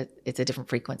it's a different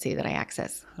frequency that I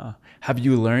access. Have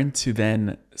you learned to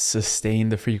then sustain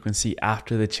the frequency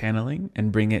after the channeling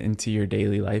and bring it into your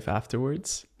daily life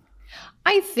afterwards?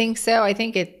 I think so. I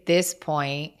think at this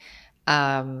point,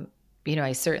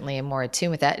 I certainly am more attuned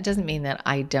with that. It doesn't mean that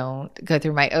I don't go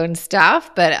through my own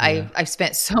stuff, but yeah. I've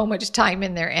spent so much time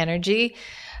in their energy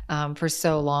for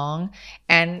so long.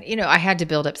 And, I had to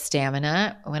build up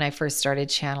stamina. When I first started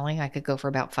channeling, I could go for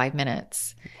about 5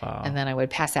 minutes. Wow. And then I would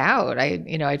pass out.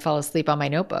 I'd fall asleep on my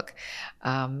notebook.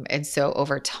 And so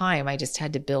over time, I just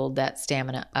had to build that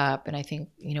stamina up. And I think,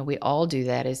 we all do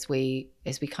that as we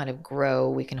kind of grow,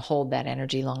 we can hold that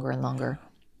energy longer and longer.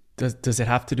 Does it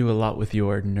have to do a lot with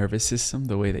your nervous system,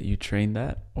 the way that you train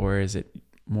that? Or is it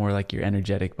more like your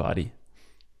energetic body?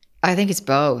 I think it's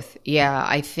both. Yeah,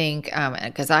 I think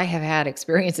because I have had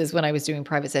experiences when I was doing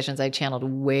private sessions, I channeled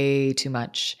way too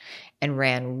much and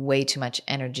ran way too much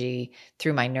energy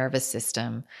through my nervous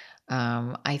system.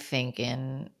 I think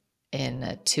in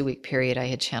a 2-week period, I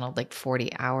had channeled like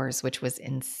 40 hours, which was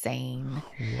insane.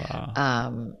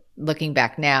 Wow. Looking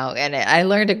back now, and I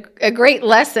learned a great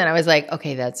lesson. I was like,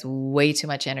 okay, that's way too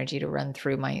much energy to run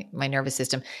through my nervous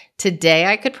system. Today,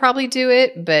 I could probably do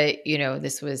it, but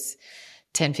this was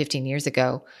 10, 15 years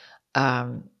ago.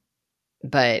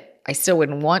 But I still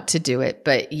wouldn't want to do it.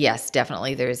 But yes,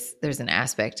 definitely there's an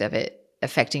aspect of it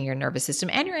affecting your nervous system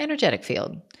and your energetic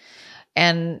field.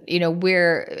 And,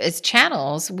 we're, as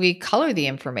channels, we color the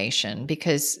information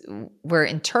because we're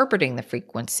interpreting the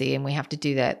frequency, and we have to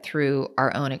do that through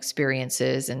our own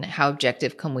experiences and how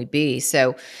objective can we be.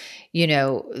 So,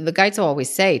 the guides will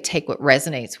always say, take what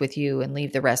resonates with you and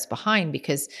leave the rest behind,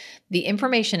 because the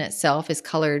information itself is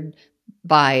colored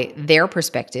by their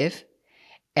perspective.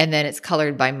 And then it's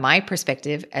colored by my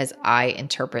perspective as I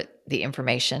interpret the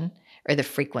information or the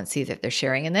frequency that they're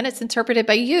sharing. And then it's interpreted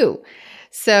by you.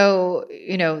 So,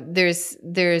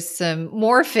 there's some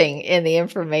morphing in the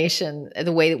information,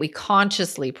 the way that we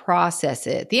consciously process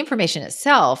it. The information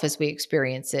itself, as we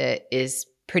experience it, is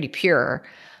pretty pure.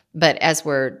 But as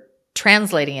we're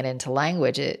translating it into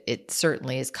language, it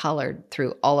certainly is colored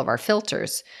through all of our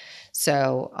filters.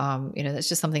 So, that's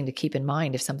just something to keep in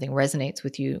mind. If something resonates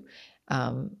with you,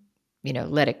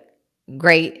 let it,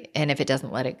 great. And if it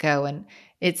doesn't, let it go. And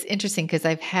it's interesting because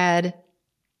I've had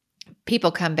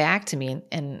people come back to me,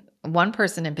 and one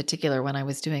person in particular, when I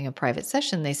was doing a private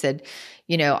session, they said,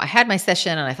 I had my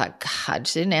session and I thought, God,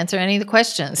 she didn't answer any of the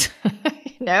questions,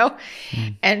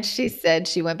 And she said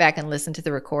she went back and listened to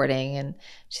the recording, and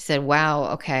she said,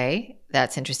 wow, okay,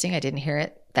 that's interesting. I didn't hear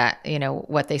it,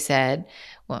 what they said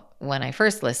when I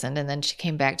first listened. And then she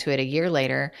came back to it a year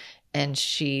later, and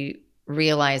she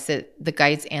realized that the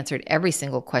guides answered every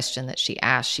single question that she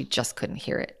asked. She just couldn't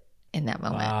hear it in that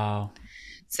moment. Wow.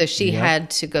 So she had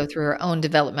to go through her own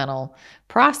developmental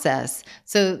process.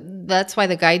 So that's why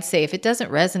the guides say, if it doesn't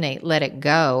resonate, let it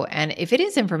go. And if it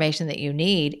is information that you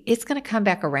need, it's going to come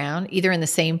back around, either in the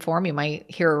same form. You might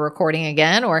hear a recording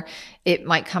again, or it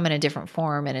might come in a different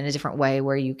form and in a different way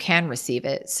where you can receive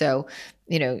it. So,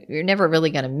 you're never really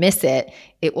going to miss it.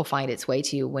 It will find its way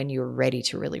to you when you're ready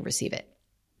to really receive it.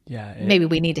 Yeah. Maybe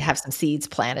we need to have some seeds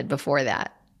planted before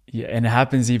that. Yeah, and it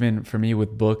happens even for me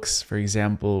with books, for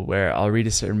example, where I'll read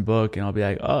a certain book and I'll be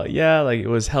like, oh yeah, like it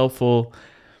was helpful.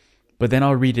 But then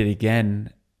I'll read it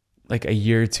again like a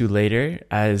year or two later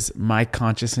as my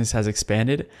consciousness has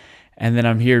expanded. And then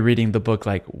I'm here reading the book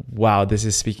like, wow, this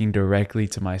is speaking directly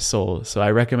to my soul. So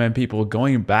I recommend people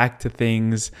going back to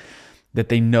things that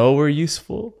they know were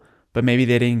useful, but maybe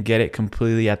they didn't get it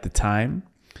completely at the time.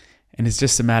 And it's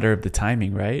just a matter of the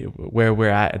timing, right? Where we're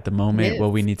at the moment,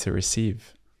 what we need to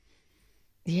receive.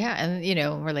 Yeah. And,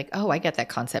 we're like, oh, I get that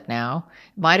concept now.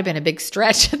 It might have been a big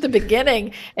stretch at the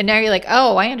beginning. And now you're like,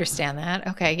 oh, I understand that.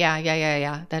 Okay.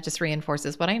 Yeah. That just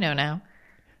reinforces what I know now.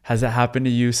 Has that happened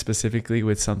to you specifically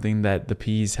with something that the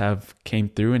P's have came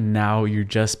through, and now you're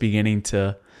just beginning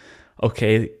to,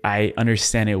 okay, I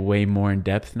understand it way more in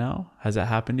depth now? Has that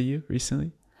happened to you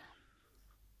recently?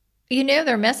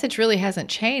 Their message really hasn't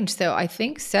changed. So I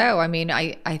think so. I mean,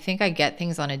 I think I get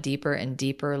things on a deeper and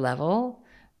deeper level.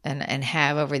 And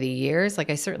have over the years. Like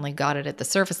I certainly got it at the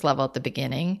surface level at the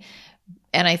beginning.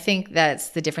 And I think that's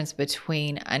the difference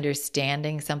between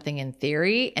understanding something in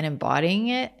theory and embodying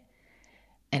it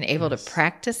and able to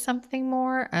practice something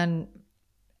more. And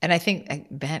I think,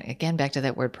 again, back to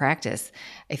that word practice,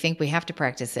 I think we have to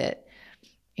practice it,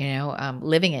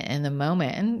 living it in the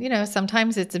moment. And,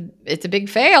 sometimes it's a big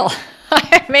fail.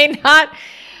 I may not,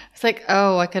 it's like,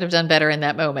 oh, I could have done better in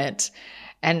that moment.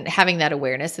 And having that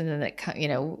awareness, and then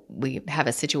that, we have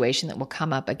a situation that will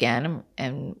come up again,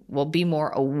 and we'll be more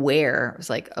aware. It's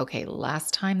like, okay,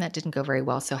 last time that didn't go very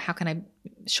well, so how can I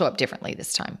show up differently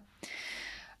this time?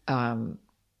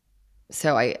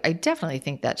 So I definitely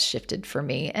think that's shifted for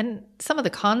me. And some of the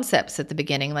concepts at the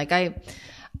beginning, like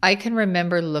I can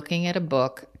remember looking at a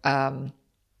book. I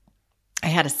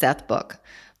had a Seth book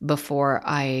before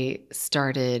I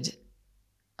started.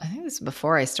 I think it was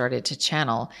before I started to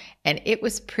channel, and it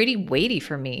was pretty weighty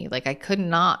for me. Like I could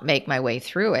not make my way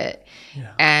through it.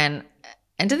 Yeah.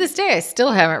 And to this day, I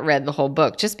still haven't read the whole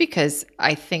book, just because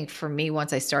I think for me,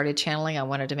 once I started channeling, I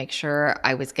wanted to make sure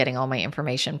I was getting all my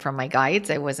information from my guides.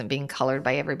 I wasn't being colored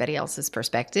by everybody else's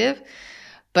perspective.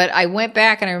 But I went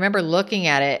back and I remember looking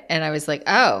at it and I was like,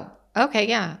 oh, okay,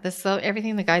 yeah, this is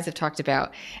everything the guides have talked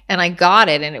about. And I got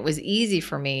it, and it was easy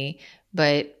for me,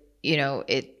 but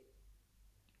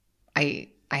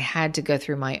I had to go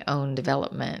through my own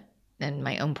development and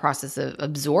my own process of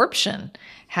absorption.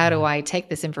 How do I take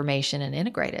this information and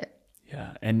integrate it?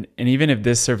 Yeah. And even if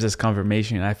this serves as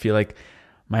confirmation, I feel like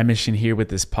my mission here with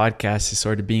this podcast is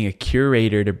sort of being a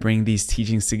curator to bring these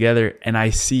teachings together. And I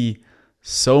see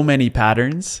so many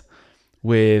patterns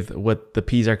with what the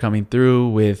P's are coming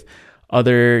through, with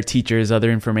other teachers, other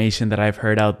information that I've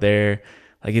heard out there.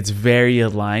 Like, it's very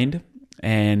aligned,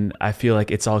 and I feel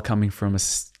like it's all coming from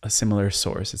a similar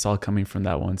source. It's all coming from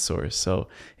that one source. So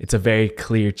it's a very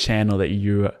clear channel that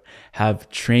you have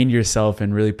trained yourself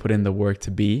and really put in the work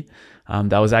to be.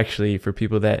 That was actually, for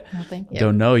people that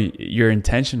don't know, your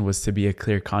intention was to be a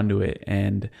clear conduit.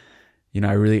 And,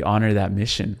 I really honor that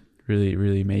mission. Really,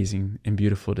 really amazing and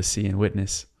beautiful to see and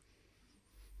witness.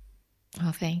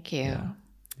 Oh, thank you.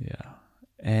 Yeah.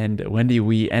 And Wendy,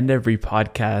 we end every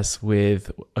podcast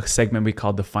with a segment we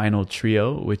call the final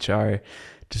trio, which are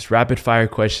just rapid fire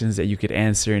questions that you could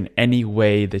answer in any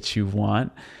way that you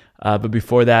want. But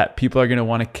before that, people are going to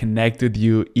want to connect with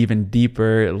you even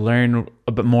deeper, learn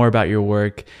a bit more about your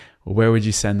work. Where would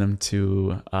you send them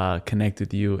to connect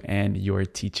with you and your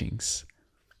teachings?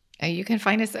 You can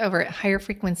find us over at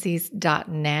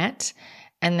higherfrequencies.net.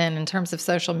 And then in terms of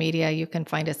social media, you can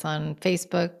find us on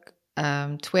Facebook,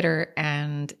 Twitter,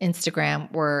 and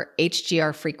Instagram. We're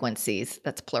HGR Frequencies.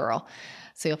 That's plural.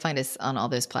 So you'll find us on all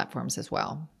those platforms as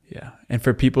well. Yeah. And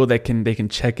for people that they can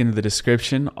check into the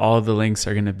description, all the links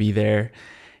are going to be there.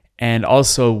 And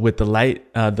also with the light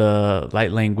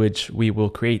language, we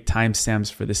will create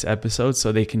timestamps for this episode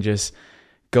so they can just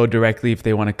go directly. If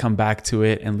they want to come back to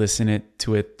it and listen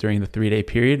to it during the 3-day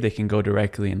period, they can go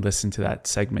directly and listen to that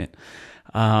segment.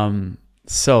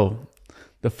 So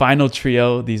the final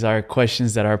trio, these are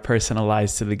questions that are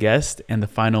personalized to the guest. And the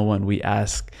final one we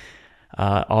ask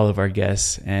all of our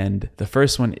guests. And the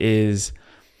first one is,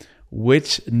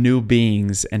 which new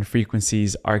beings and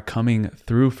frequencies are coming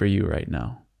through for you right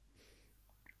now?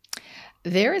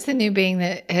 There is a new being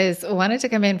that has wanted to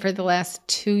come in for the last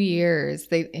 2 years.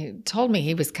 He told me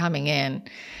he was coming in,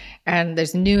 and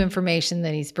there's new information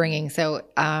that he's bringing. So,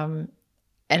 and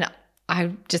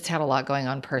I've just had a lot going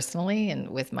on personally and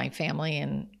with my family,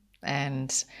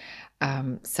 and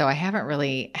so I haven't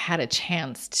really had a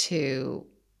chance to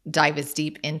dive as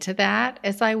deep into that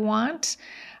as I want.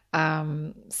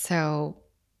 So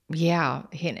yeah,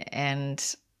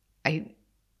 he's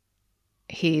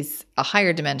a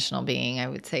higher dimensional being. I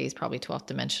would say he's probably 12th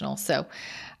dimensional. So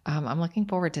I'm looking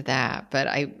forward to that. But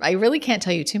I really can't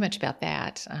tell you too much about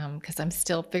that because I'm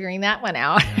still figuring that one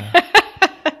out.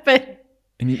 Yeah.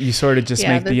 And you sort of just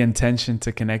make the intention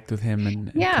to connect with him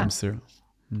and it comes through.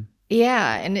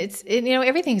 Yeah. And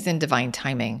everything's in divine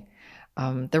timing.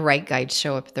 The right guides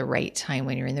show up at the right time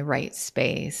when you're in the right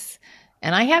space.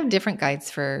 And I have different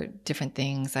guides for different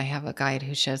things. I have a guide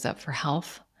who shows up for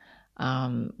health.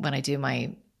 When I do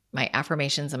my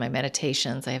affirmations and my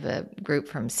meditations, I have a group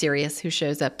from Sirius who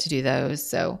shows up to do those.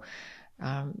 So,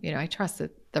 I trust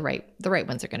that the right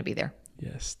ones are going to be there.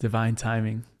 Yes, divine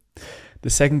timing.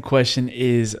 The second question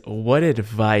is, what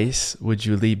advice would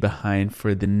you leave behind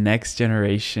for the next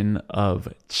generation of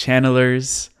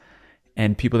channelers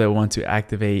and people that want to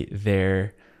activate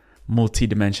their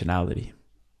multidimensionality?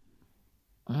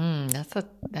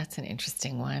 That's an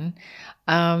interesting one.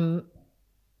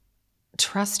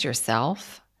 Trust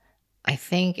yourself. I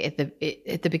think at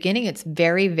the beginning, it's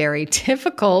very, very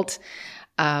difficult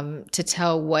to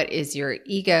tell what is your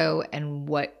ego and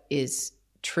what is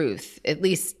truth. At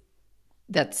least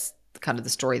that's kind of the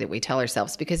story that we tell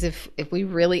ourselves. Because if we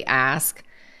really ask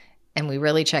and we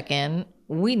really check in,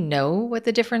 we know what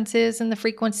the difference is in the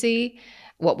frequency,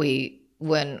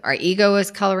 when our ego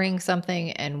is coloring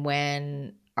something and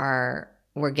when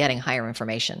we're getting higher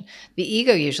information. The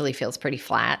ego usually feels pretty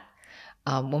flat.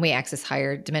 When we access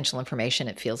higher dimensional information,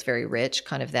 it feels very rich,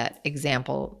 kind of that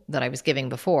example that I was giving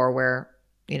before where,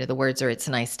 the words are, it's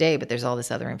a nice day, but there's all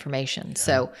this other information. Yeah.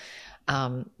 So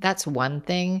that's one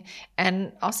thing.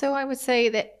 And also I would say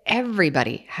that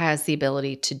everybody has the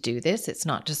ability to do this. It's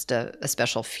not just a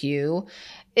special few.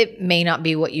 It may not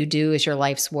be what you do as your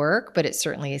life's work, but it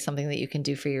certainly is something that you can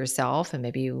do for yourself. And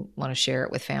maybe you want to share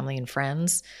it with family and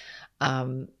friends.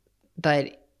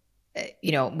 But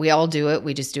we all do it.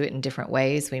 We just do it in different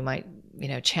ways. We might,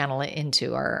 channel it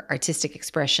into our artistic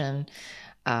expression.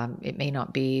 It may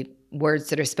not be words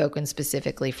that are spoken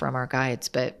specifically from our guides,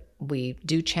 but we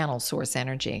do channel source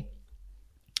energy.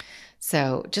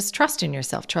 So just trust in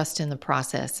yourself, trust in the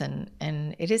process. And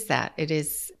it is that. It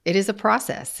is a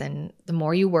process. And the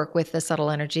more you work with the subtle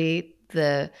energy,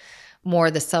 the more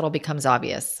the subtle becomes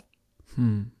obvious.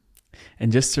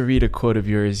 And just to read a quote of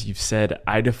yours, you've said,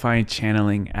 I define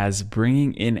channeling as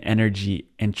bringing in energy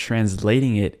and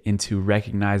translating it into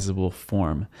recognizable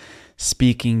form.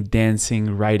 Speaking,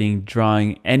 dancing, writing,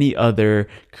 drawing, any other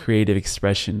creative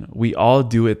expression. We all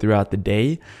do it throughout the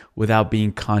day without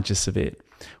being conscious of it.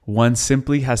 One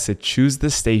simply has to choose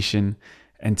the station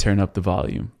and turn up the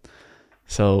volume.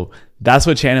 So that's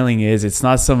what channeling is. It's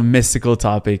not some mystical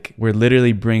topic. We're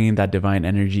literally bringing that divine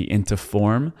energy into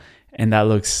form, and that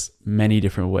looks many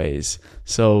different ways.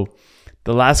 So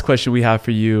the last question we have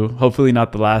for you, hopefully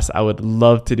not the last. I would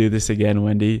love to do this again,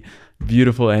 Wendy.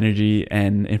 Beautiful energy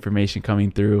and information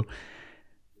coming through.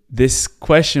 This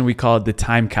question, we call it the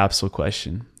time capsule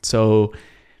question. So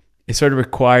it sort of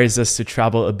requires us to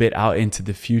travel a bit out into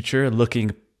the future,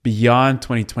 looking beyond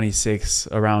 2026,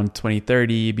 around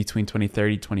 2030, between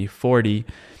 2030, 2040.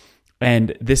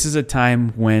 And this is a time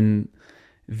when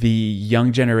the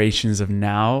young generations of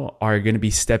now are going to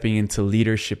be stepping into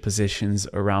leadership positions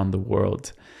around the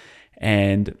world.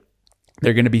 And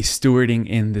they're going to be stewarding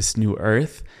in this new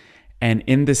earth. And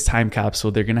in this time capsule,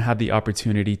 they're going to have the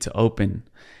opportunity to open.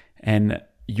 And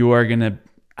you are going to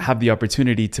have the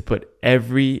opportunity to put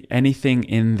anything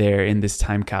in there in this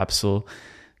time capsule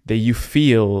that you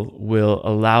feel will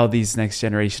allow these next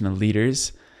generation of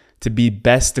leaders to be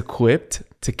best equipped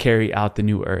to carry out the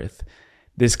new earth.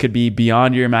 This could be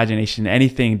beyond your imagination.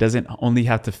 Anything doesn't only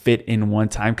have to fit in one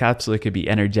time capsule. It could be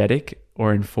energetic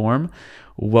or in form.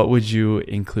 What would you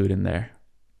include in there?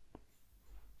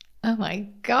 Oh my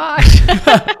gosh.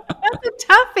 That's a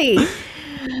toughie.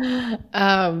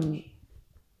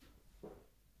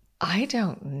 I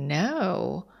don't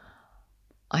know.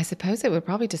 I suppose it would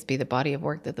probably just be the body of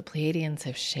work that the Pleiadians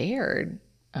have shared,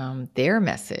 their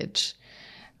message,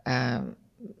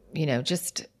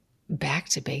 just back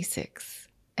to basics.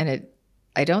 And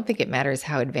I don't think it matters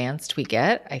how advanced we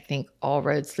get. I think all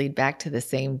roads lead back to the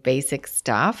same basic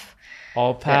stuff.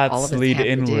 All paths lead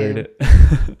inward.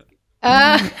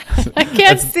 I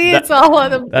can't see. It's all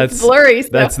on the blurry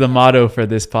stuff. That's the motto for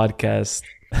this podcast.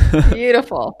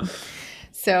 Beautiful.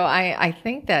 So I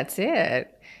think that's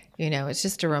it. It's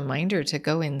just a reminder to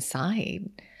go inside.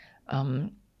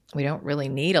 We don't really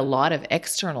need a lot of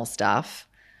external stuff,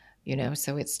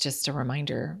 so it's just a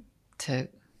reminder to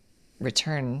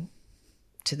return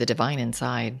to the divine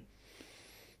inside.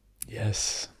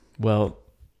 Yes. Well,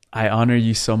 I honor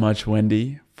you so much,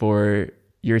 Wendy, for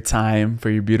your time, for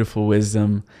your beautiful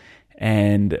wisdom.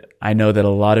 And I know that a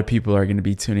lot of people are going to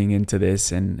be tuning into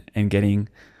this and getting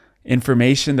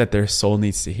information that their soul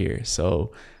needs to hear.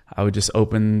 So I would just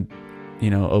open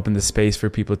the space for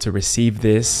people to receive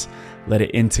this, let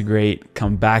it integrate,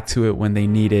 come back to it when they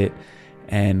need it.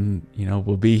 And,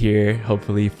 we'll be here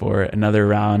hopefully for another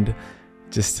round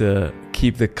just to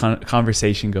keep the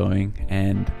conversation going.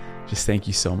 And just thank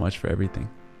you so much for everything.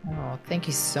 Oh, thank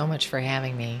you so much for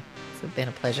having me. It's been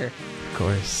a pleasure. Of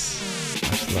course.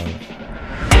 Much love.